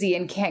are lazy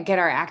and can't get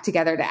our act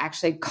together to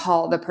actually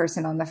call the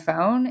person on the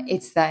phone.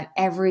 It's that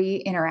every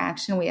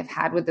interaction we have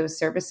had with those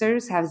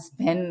servicers has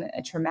been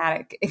a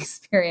traumatic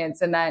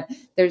experience and that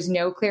there's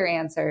no clear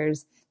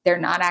answers. They're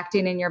not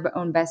acting in your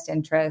own best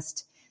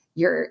interest.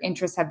 Your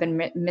interests have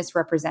been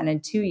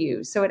misrepresented to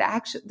you. So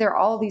there are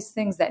all these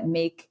things that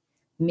make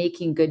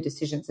making good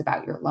decisions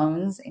about your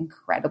loans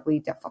incredibly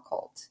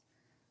difficult.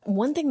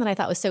 One thing that I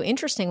thought was so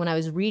interesting when I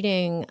was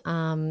reading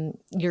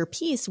your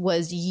piece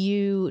was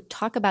you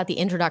talk about the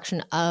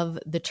introduction of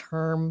the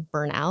term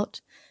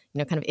burnout,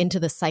 kind of into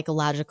the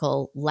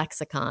psychological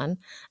lexicon.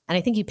 And I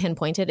think you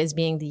pinpointed as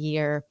being the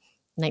year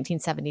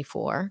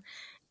 1974.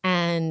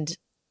 And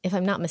if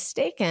I'm not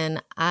mistaken,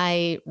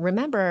 I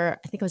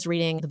think I was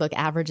reading the book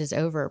Average is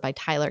Over by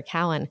Tyler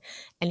Cowen,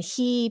 and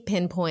he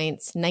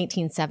pinpoints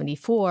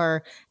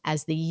 1974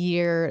 as the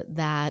year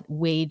that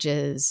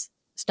wages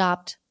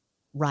stopped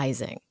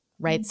rising,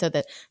 right? Mm-hmm.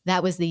 So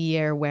that was the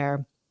year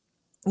where,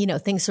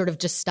 things sort of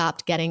just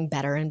stopped getting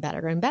better and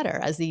better and better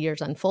as the years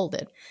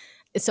unfolded.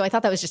 So I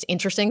thought that was just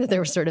interesting that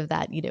there was sort of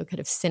that, kind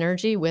of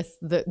synergy with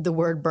the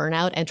word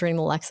burnout entering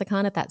the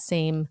lexicon at that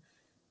same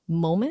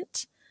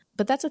moment.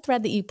 But that's a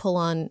thread that you pull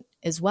on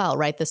as well,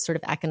 right? This sort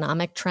of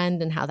economic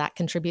trend and how that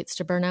contributes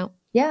to burnout.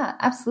 Yeah,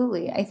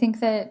 absolutely. I think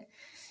that,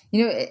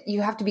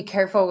 You have to be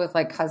careful with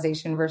like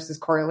causation versus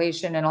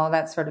correlation and all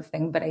that sort of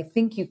thing. But I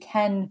think you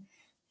can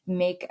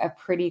make a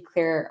pretty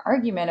clear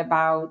argument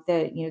about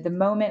the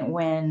moment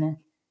when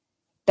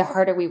the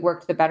harder we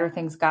worked, the better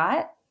things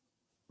got.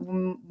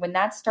 When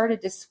that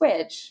started to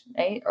switch,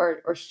 right,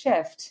 or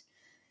shift,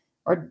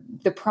 or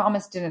the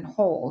promise didn't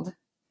hold,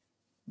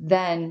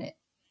 then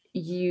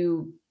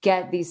you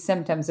get these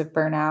symptoms of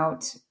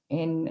burnout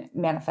in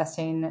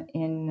manifesting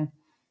in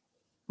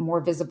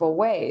more visible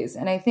ways.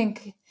 And I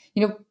think,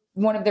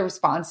 one of the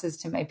responses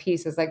to my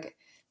piece is like,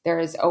 there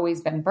has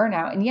always been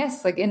burnout. And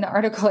yes, like in the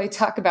article, I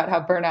talk about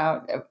how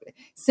burnout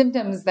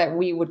symptoms that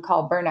we would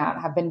call burnout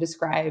have been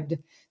described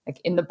like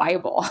in the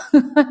Bible.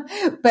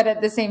 But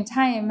at the same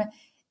time,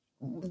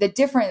 the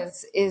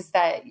difference is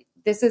that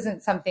this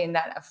isn't something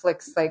that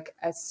afflicts like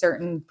a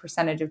certain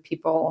percentage of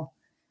people,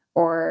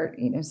 or,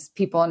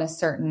 people in a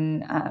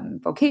certain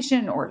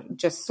vocation, or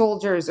just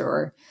soldiers,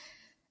 or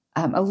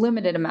a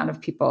limited amount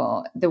of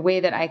people. The way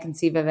that I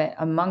conceive of it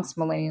amongst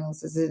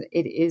millennials is it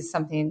is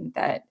something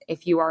that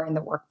if you are in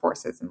the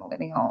workforce as a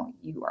millennial,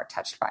 you are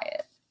touched by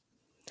it.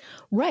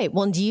 Right.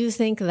 Well, do you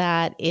think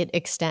that it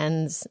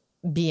extends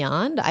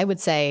beyond? I would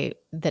say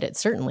that it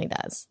certainly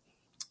does.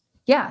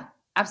 Yeah,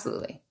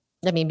 absolutely.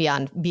 I mean,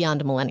 beyond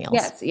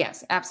millennials.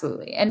 Yes,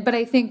 absolutely. But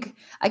I think,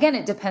 again,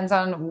 it depends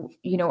on,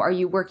 are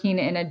you working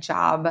in a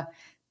job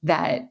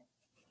that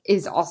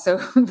is also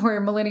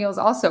where millennials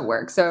also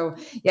work? So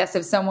yes,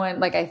 if someone,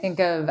 like I think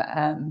of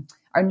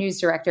our news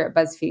director at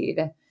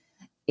BuzzFeed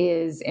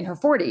is in her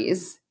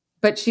 40s,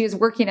 but she is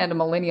working at a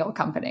millennial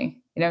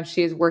company.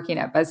 She is working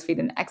at BuzzFeed,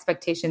 and the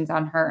expectations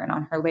on her and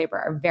on her labor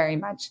are very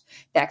much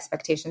the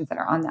expectations that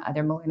are on the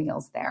other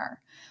millennials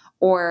there.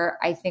 Or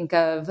I think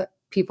of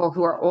people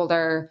who are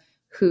older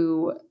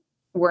who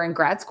were in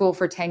grad school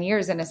for 10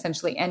 years and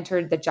essentially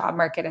entered the job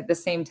market at the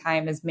same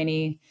time as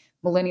many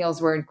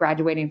millennials were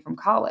graduating from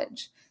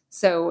college.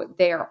 So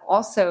they are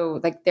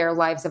also, like, their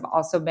lives have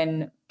also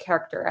been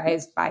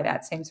characterized by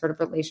that same sort of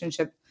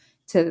relationship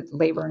to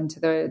labor and to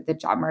the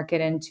job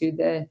market and to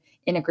the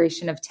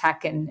integration of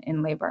tech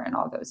and labor and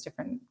all those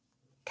different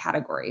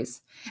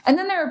categories. And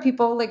then there are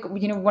people like,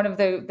 one of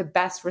the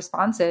best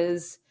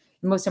responses,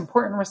 most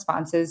important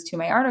responses to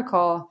my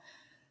article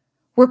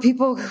were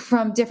people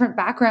from different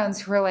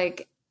backgrounds who are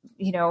like,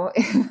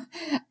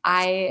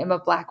 I am a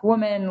Black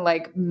woman,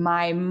 like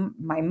my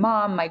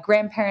mom, my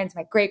grandparents,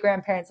 my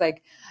great-grandparents,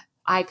 like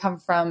I come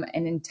from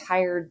an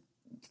entire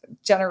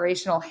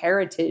generational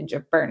heritage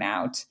of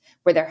burnout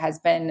where there has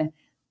been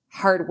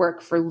hard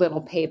work for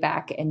little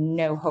payback and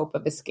no hope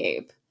of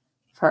escape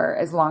for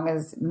as long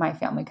as my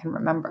family can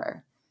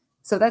remember.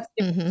 So that's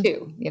different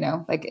too,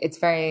 like it's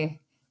very,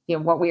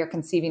 what we are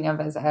conceiving of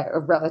as a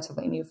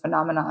relatively new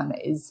phenomenon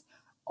is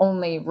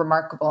only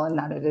remarkable in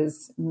that it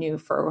is new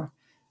for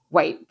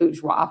white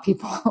bourgeois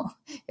people,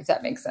 if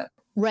that makes sense.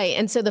 Right.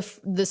 And so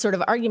the sort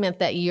of argument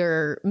that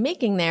you're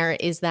making there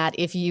is that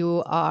if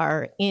you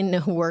are in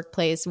a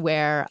workplace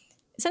where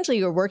essentially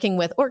you're working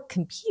with or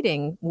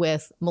competing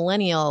with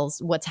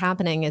millennials, what's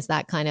happening is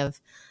that kind of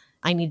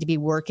I need to be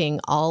working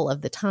all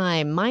of the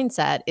time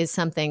mindset is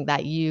something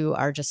that you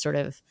are just sort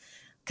of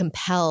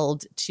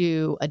compelled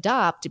to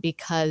adopt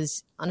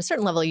because on a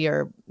certain level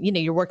you're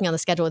working on the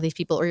schedule with these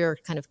people or you're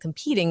kind of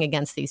competing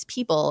against these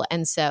people,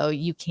 and so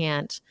you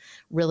can't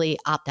really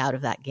opt out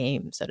of that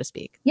game, so to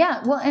speak.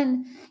 Yeah, well,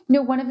 and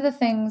one of the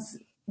things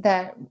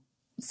that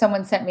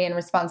someone sent me in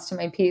response to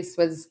my piece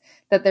was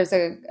that there's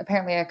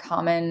apparently a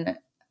common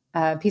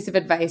piece of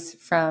advice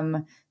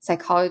from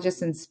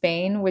psychologists in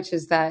Spain, which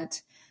is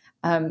that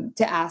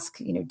to ask,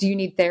 do you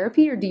need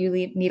therapy or do you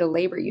need a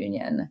labor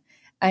union?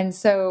 And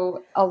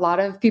so a lot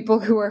of people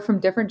who are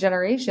from different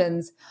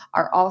generations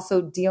are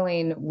also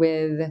dealing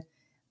with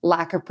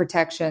lack of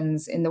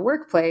protections in the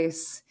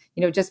workplace.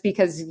 Just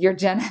because you're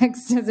Gen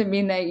X doesn't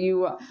mean that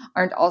you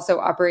aren't also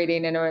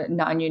operating in a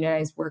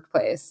non-unionized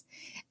workplace.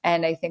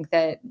 And I think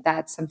that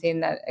that's something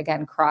that,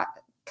 again,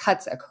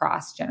 cuts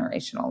across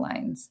generational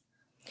lines.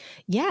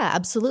 Yeah,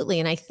 absolutely.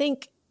 And I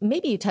think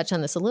maybe you touch on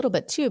this a little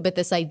bit too, but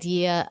this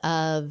idea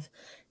of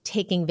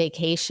taking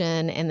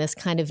vacation and this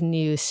kind of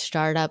new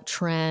startup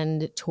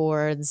trend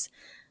towards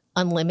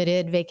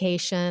unlimited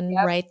vacation,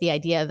 Yep. Right? The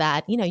idea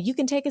that, you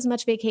can take as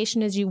much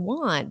vacation as you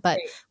want, but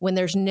when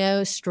there's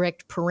no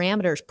strict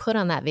parameters put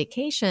on that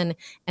vacation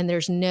and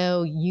there's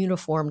no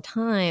uniform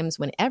times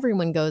when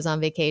everyone goes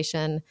on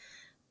vacation,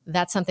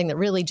 that's something that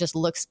really just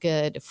looks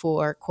good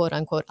for quote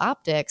unquote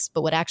optics.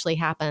 But what actually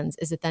happens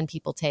is that then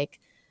people take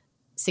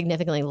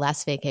significantly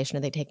less vacation or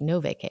they take no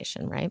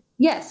vacation, right?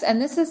 Yes.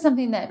 And this is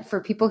something that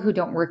for people who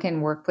don't work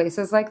in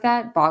workplaces like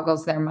that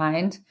boggles their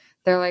mind.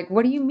 They're like,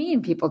 what do you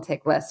mean people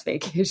take less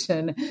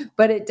vacation?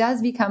 But it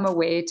does become a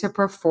way to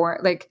perform.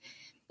 Like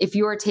if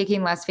you are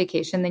taking less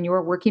vacation, then you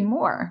are working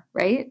more,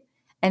 right?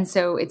 And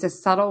so it's a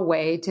subtle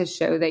way to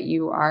show that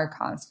you are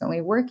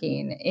constantly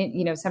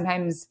working,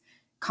 sometimes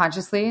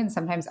consciously and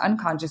sometimes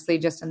unconsciously,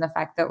 just in the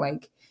fact that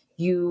like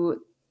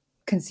you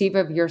conceive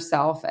of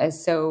yourself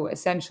as so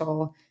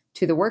essential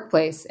to the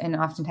workplace and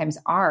oftentimes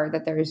are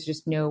that there is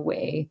just no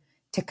way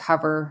to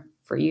cover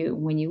for you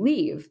when you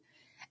leave.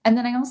 And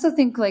then I also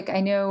think, like, I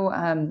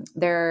know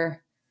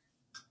there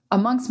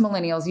amongst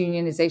millennials,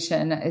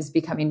 unionization is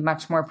becoming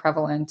much more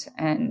prevalent,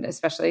 and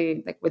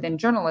especially like within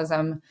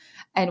journalism.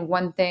 And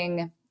one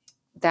thing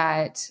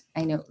that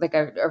I know, like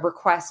a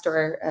request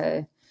or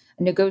a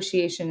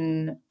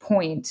negotiation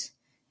point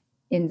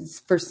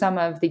for some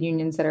of the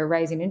unions that are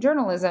rising in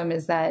journalism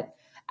is that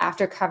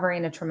after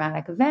covering a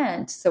traumatic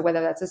event, so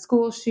whether that's a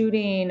school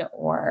shooting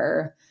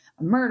or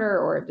a murder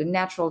or a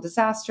natural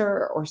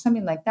disaster or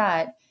something like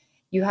that,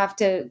 you have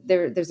to,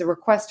 there's a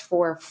request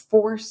for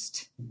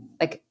forced,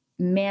 like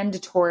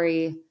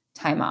mandatory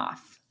time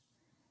off.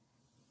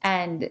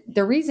 And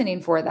the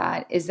reasoning for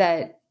that is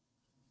that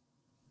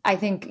I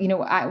think,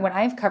 when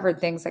I've covered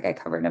things, like I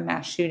covered a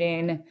mass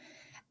shooting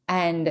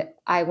and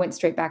I went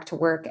straight back to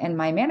work, and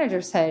my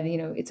manager said,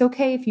 it's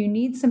okay if you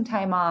need some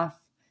time off,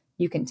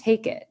 you can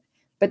take it.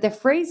 But the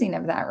phrasing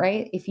of that,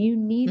 right? If you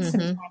need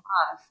some time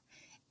off,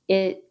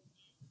 it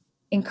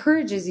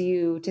encourages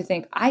you to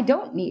think, I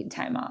don't need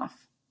time off.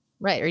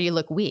 Right. Or you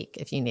look weak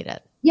if you need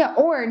it. Yeah.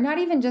 Or not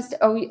even just,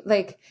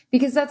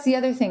 because that's the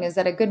other thing, is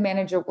that a good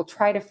manager will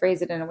try to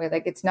phrase it in a way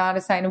like it's not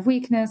a sign of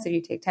weakness if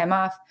you take time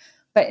off.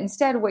 But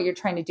instead, what you're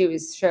trying to do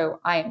is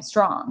show I am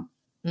strong.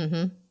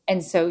 Mm-hmm.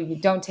 And so you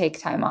don't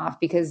take time off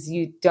because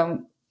you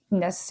don't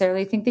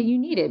necessarily think that you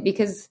need it.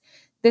 Because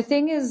the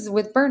thing is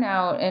with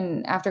burnout,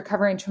 and after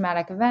covering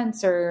traumatic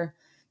events or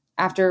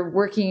after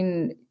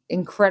working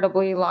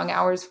incredibly long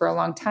hours for a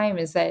long time,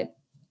 is that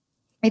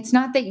it's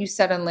not that you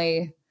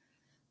suddenly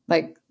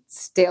like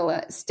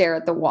stare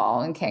at the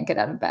wall and can't get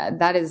out of bed.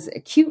 That is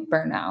acute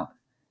burnout.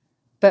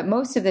 But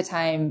most of the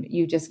time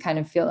you just kind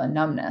of feel a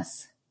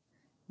numbness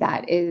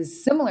that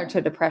is similar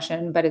to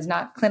depression, but is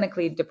not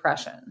clinically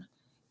depression.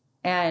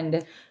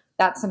 And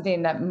that's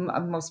something that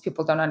most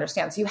people don't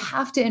understand. So you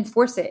have to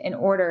enforce it in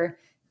order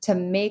to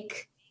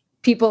make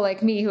people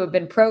like me who have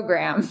been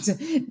programmed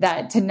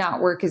that to not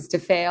work is to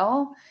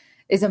fail,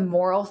 is a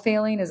moral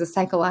failing, is a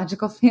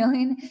psychological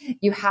failing.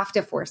 You have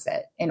to force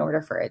it in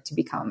order for it to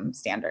become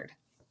standard.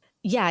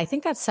 Yeah, I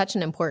think that's such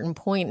an important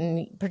point,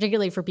 and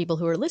particularly for people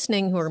who are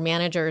listening, who are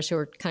managers, who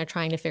are kind of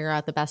trying to figure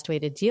out the best way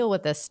to deal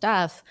with this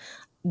stuff,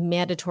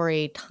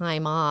 mandatory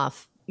time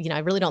off. I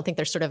really don't think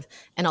there's sort of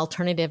an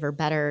alternative or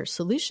better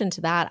solution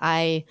to that.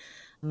 I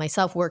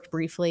myself worked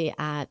briefly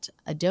at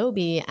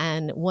Adobe,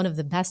 and one of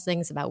the best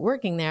things about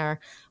working there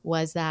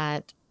was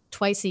that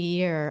twice a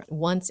year,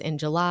 once in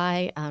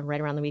July,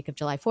 right around the week of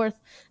July 4th,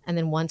 and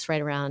then once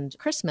right around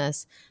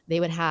Christmas, they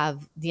would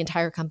have the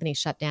entire company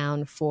shut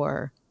down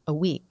for a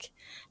week.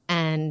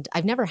 And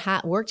I've never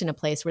worked in a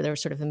place where there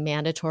was sort of a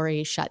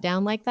mandatory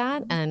shutdown like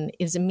that. And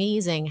it was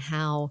amazing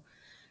how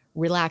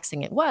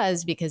relaxing it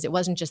was, because it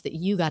wasn't just that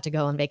you got to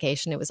go on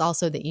vacation. It was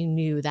also that you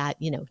knew that,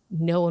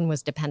 no one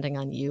was depending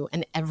on you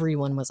and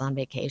everyone was on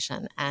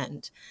vacation.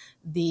 And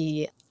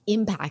the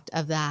impact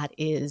of that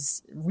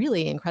is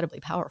really incredibly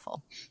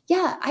powerful.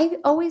 Yeah.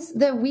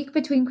 The week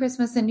between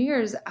Christmas and New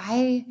Year's,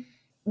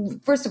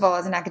 first of all,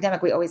 as an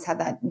academic, we always had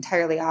that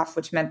entirely off,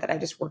 which meant that I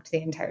just worked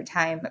the entire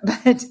time.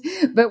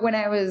 But when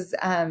I was,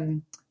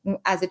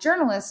 as a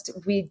journalist,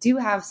 we do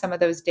have some of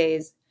those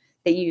days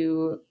that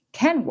you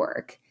can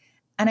work.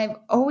 And I've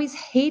always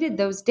hated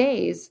those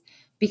days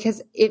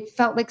because it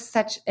felt like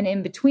such an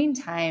in-between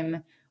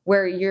time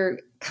where you're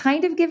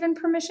kind of given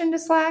permission to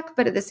slack,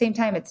 but at the same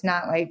time, it's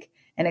not like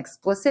an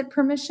explicit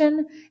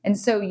permission. And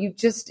so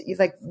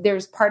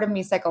there's part of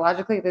me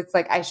psychologically that's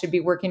like, I should be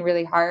working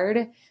really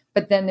hard,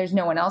 but then there's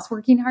no one else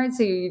working hard.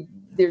 So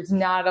there's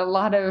not a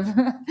lot of,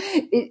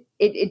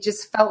 it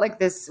just felt like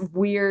this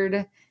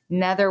weird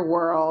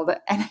netherworld,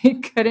 and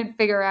I couldn't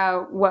figure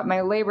out what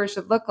my labor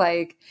should look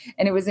like.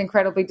 And it was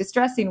incredibly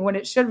distressing when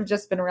it should have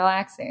just been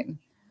relaxing.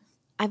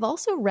 I've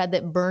also read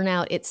that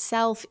burnout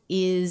itself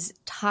is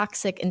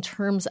toxic in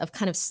terms of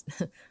kind of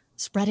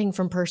spreading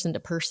from person to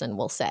person,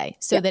 we'll say.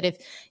 So that if,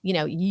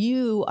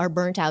 you are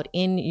burnt out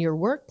in your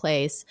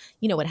workplace,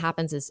 what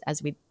happens is,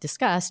 as we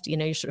discussed,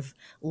 your sort of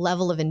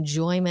level of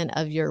enjoyment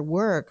of your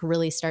work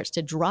really starts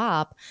to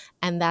drop,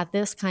 and that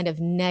this kind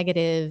of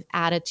negative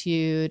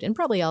attitude and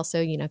probably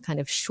also, kind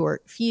of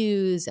short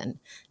fuse and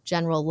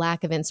general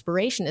lack of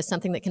inspiration is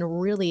something that can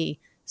really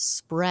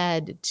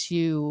spread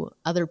to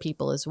other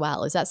people as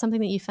well. Is that something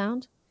that you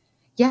found?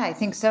 Yeah, I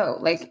think so.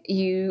 Like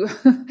your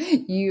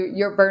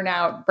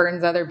burnout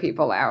burns other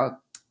people out,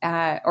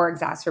 or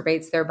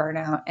exacerbates their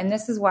burnout. And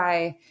this is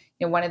why,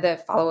 one of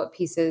the follow-up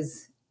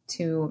pieces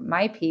to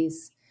my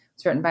piece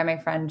was written by my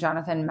friend,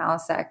 Jonathan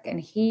Malasek.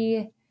 And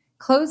he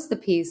closed the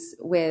piece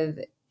with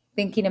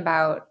thinking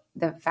about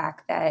the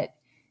fact that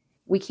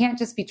we can't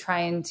just be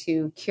trying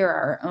to cure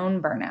our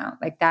own burnout.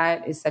 Like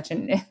that is such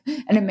an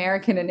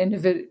American and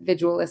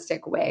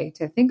individualistic way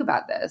to think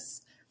about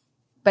this.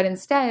 But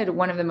instead,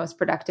 one of the most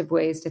productive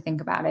ways to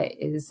think about it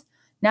is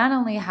not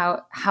only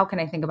how can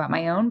I think about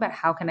my own, but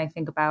how can I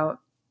think about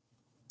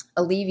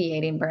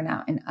alleviating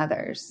burnout in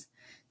others?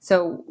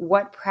 So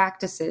what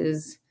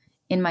practices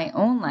in my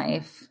own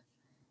life,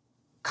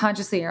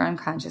 consciously or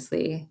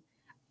unconsciously,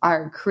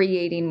 are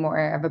creating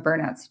more of a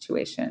burnout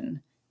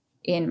situation?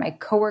 in my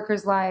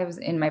coworkers' lives,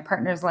 in my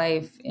partner's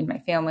life, in my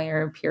family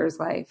or peers'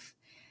 life.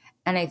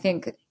 And I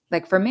think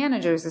like for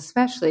managers,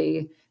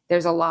 especially,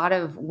 there's a lot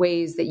of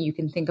ways that you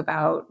can think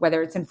about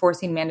whether it's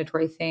enforcing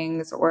mandatory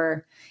things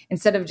or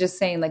instead of just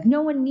saying like,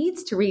 no one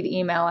needs to read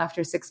email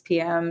after 6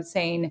 p.m.,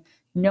 saying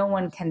no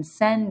one can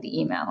send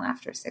email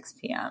after 6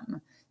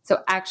 p.m.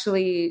 So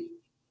actually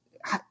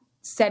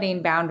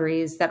setting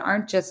boundaries that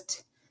aren't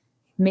just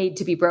made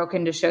to be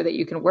broken to show that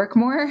you can work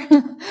more,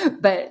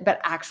 but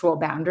actual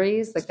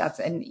boundaries, like that's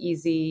an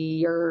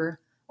easier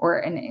or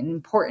an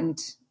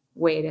important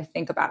way to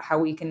think about how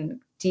we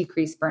can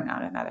decrease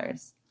burnout in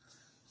others.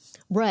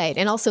 Right.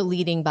 And also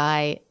leading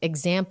by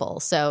example.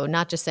 So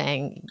not just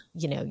saying,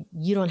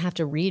 you don't have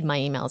to read my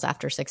emails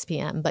after 6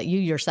 p.m., but you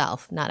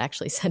yourself not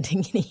actually sending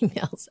any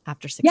emails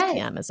after 6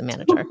 p.m. as a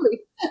manager. Totally.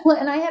 Well,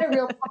 and I had a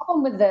real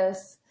problem with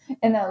this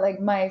in that like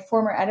my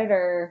former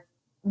editor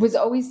was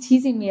always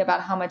teasing me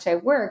about how much I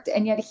worked.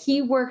 And yet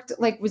he worked,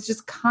 like was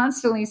just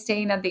constantly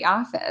staying at the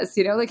office,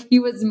 like he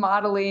was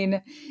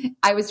modeling,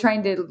 I was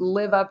trying to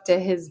live up to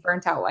his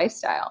burnt out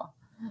lifestyle.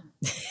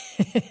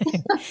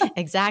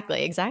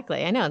 Exactly.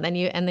 I know. And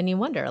then you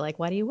wonder, like,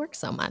 why do you work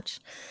so much?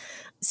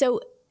 So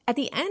at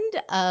the end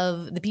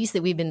of the piece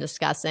that we've been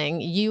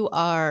discussing, you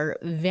are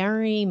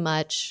very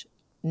much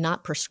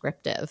not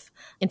prescriptive.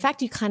 In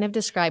fact, you kind of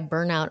describe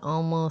burnout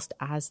almost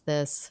as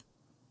this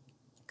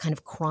kind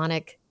of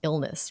chronic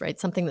illness, right?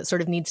 Something that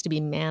sort of needs to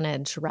be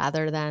managed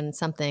rather than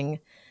something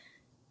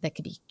that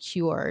could be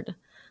cured.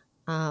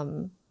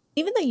 Even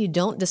though you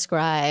don't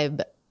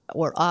describe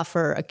or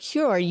offer a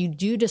cure, you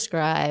do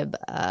describe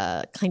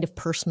a kind of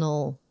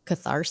personal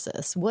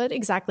catharsis. What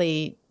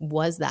exactly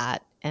was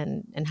that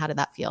and how did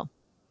that feel?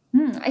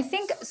 I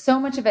think so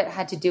much of it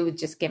had to do with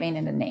just giving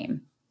it a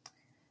name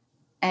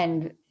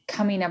and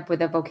coming up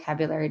with a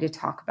vocabulary to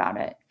talk about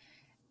it.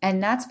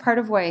 And that's part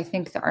of why I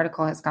think the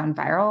article has gone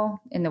viral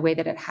in the way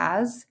that it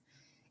has,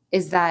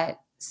 is that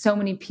so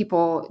many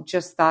people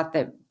just thought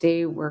that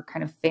they were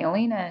kind of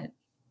failing at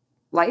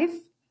life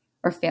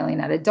or failing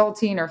at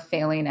adulting or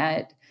failing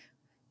at,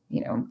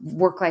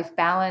 work-life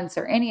balance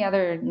or any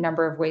other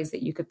number of ways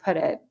that you could put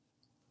it.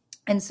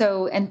 And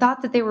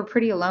thought that they were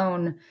pretty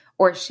alone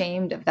or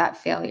ashamed of that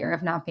failure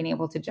of not being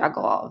able to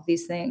juggle all of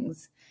these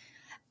things.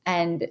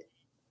 And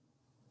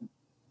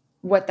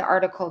what the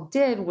article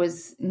did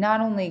was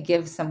not only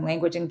give some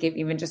language and give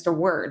even just a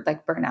word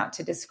like burnout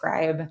to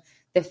describe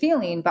the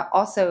feeling, but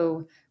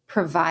also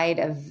provide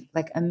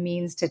a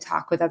means to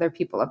talk with other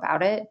people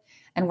about it.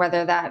 And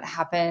whether that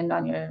happened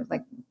on your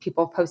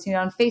people posting it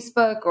on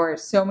Facebook, or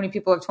so many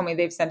people have told me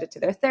they've sent it to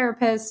their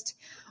therapist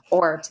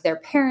or to their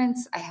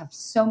parents. I have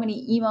so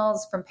many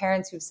emails from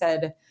parents who've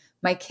said,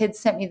 my kids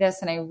sent me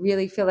this and I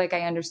really feel like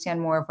I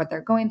understand more of what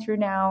they're going through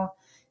now.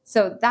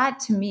 So that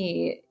to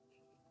me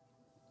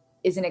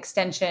is an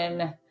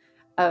extension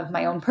of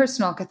my own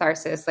personal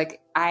catharsis.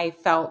 Like I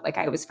felt like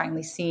I was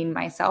finally seeing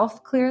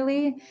myself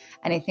clearly.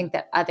 And I think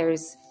that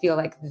others feel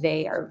like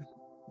they are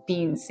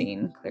being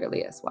seen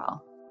clearly as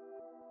well.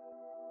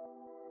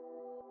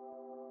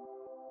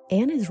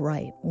 Anne is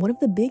right. One of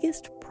the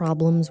biggest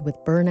problems with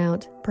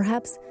burnout,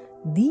 perhaps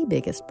the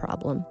biggest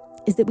problem,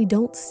 is that we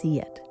don't see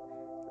it.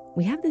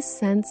 We have this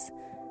sense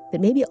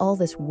that maybe all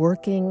this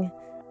working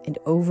and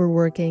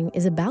overworking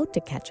is about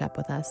to catch up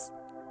with us,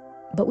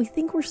 but we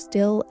think we're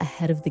still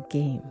ahead of the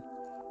game,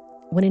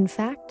 when in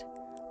fact,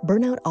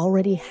 burnout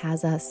already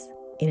has us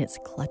in its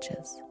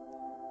clutches.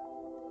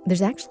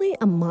 There's actually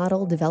a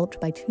model developed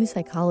by 2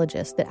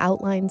 psychologists that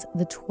outlines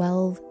the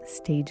 12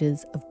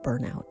 stages of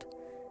burnout.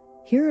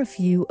 Here are a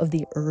few of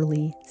the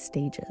early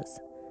stages.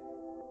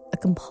 A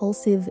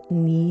compulsive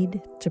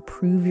need to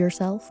prove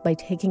yourself by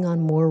taking on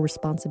more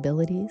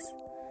responsibilities.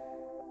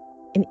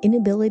 An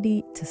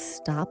inability to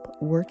stop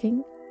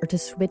working or to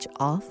switch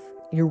off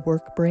your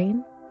work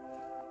brain.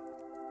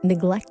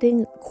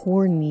 Neglecting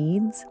core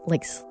needs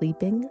like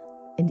sleeping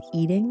and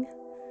eating.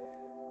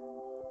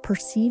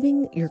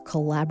 Perceiving your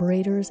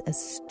collaborators as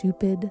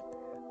stupid,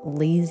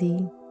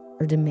 lazy,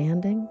 or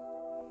demanding.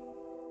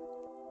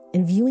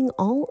 And viewing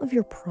all of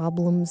your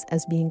problems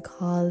as being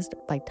caused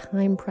by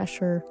time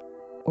pressure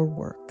or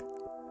work.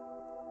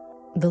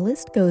 The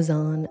list goes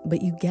on,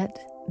 but you get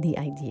the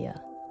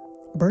idea.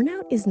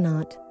 Burnout is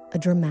not a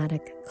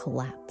dramatic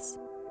collapse.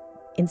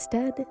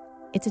 Instead,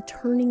 it's a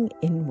turning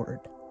inward,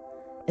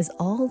 as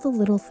all the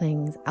little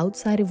things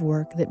outside of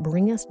work that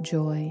bring us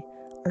joy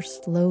are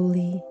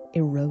slowly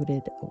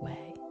eroded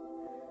away.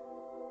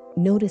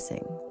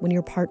 Noticing when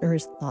your partner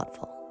is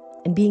thoughtful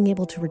and being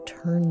able to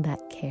return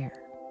that care.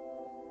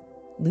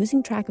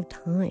 Losing track of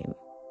time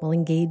while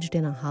engaged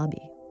in a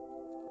hobby.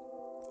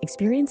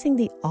 Experiencing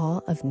the awe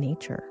of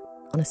nature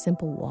on a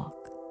simple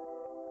walk.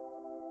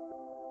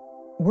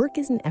 Work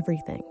isn't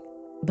everything,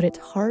 but it's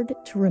hard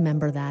to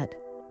remember that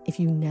if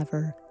you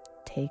never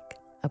take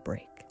a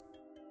break.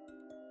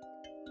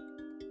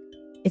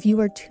 If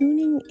you are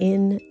tuning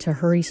in to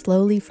Hurry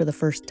Slowly for the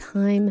first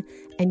time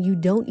and you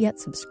don't yet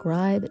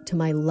subscribe to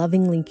my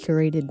lovingly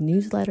curated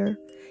newsletter,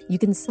 you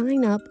can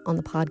sign up on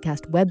the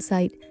podcast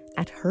website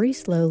at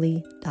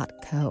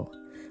hurryslowly.co.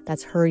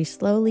 That's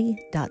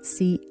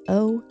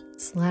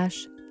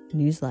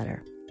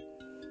hurryslowly.co/newsletter.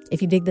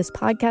 If you dig this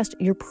podcast,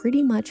 you're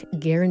pretty much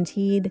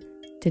guaranteed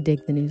to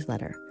dig the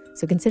newsletter,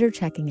 so consider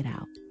checking it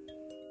out.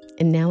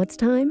 And now it's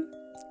time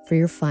for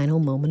your final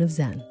moment of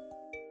Zen.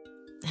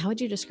 How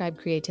would you describe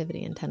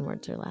creativity in 10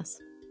 words or less?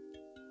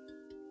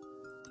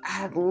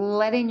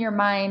 Letting your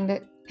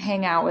mind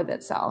hang out with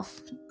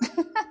itself.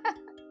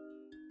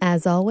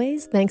 As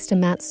always, thanks to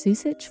Matt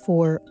Susich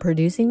for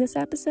producing this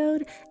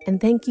episode, and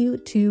thank you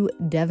to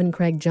Devin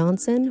Craig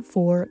Johnson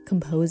for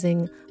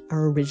composing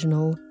our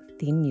original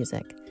theme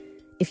music.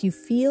 If you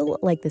feel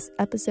like this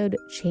episode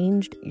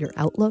changed your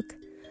outlook,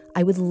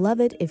 I would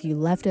love it if you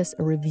left us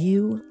a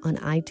review on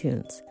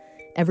iTunes.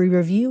 Every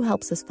review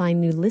helps us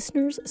find new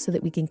listeners so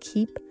that we can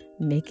keep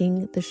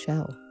making the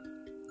show.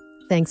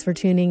 Thanks for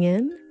tuning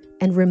in,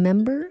 and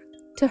remember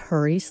to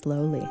hurry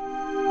slowly.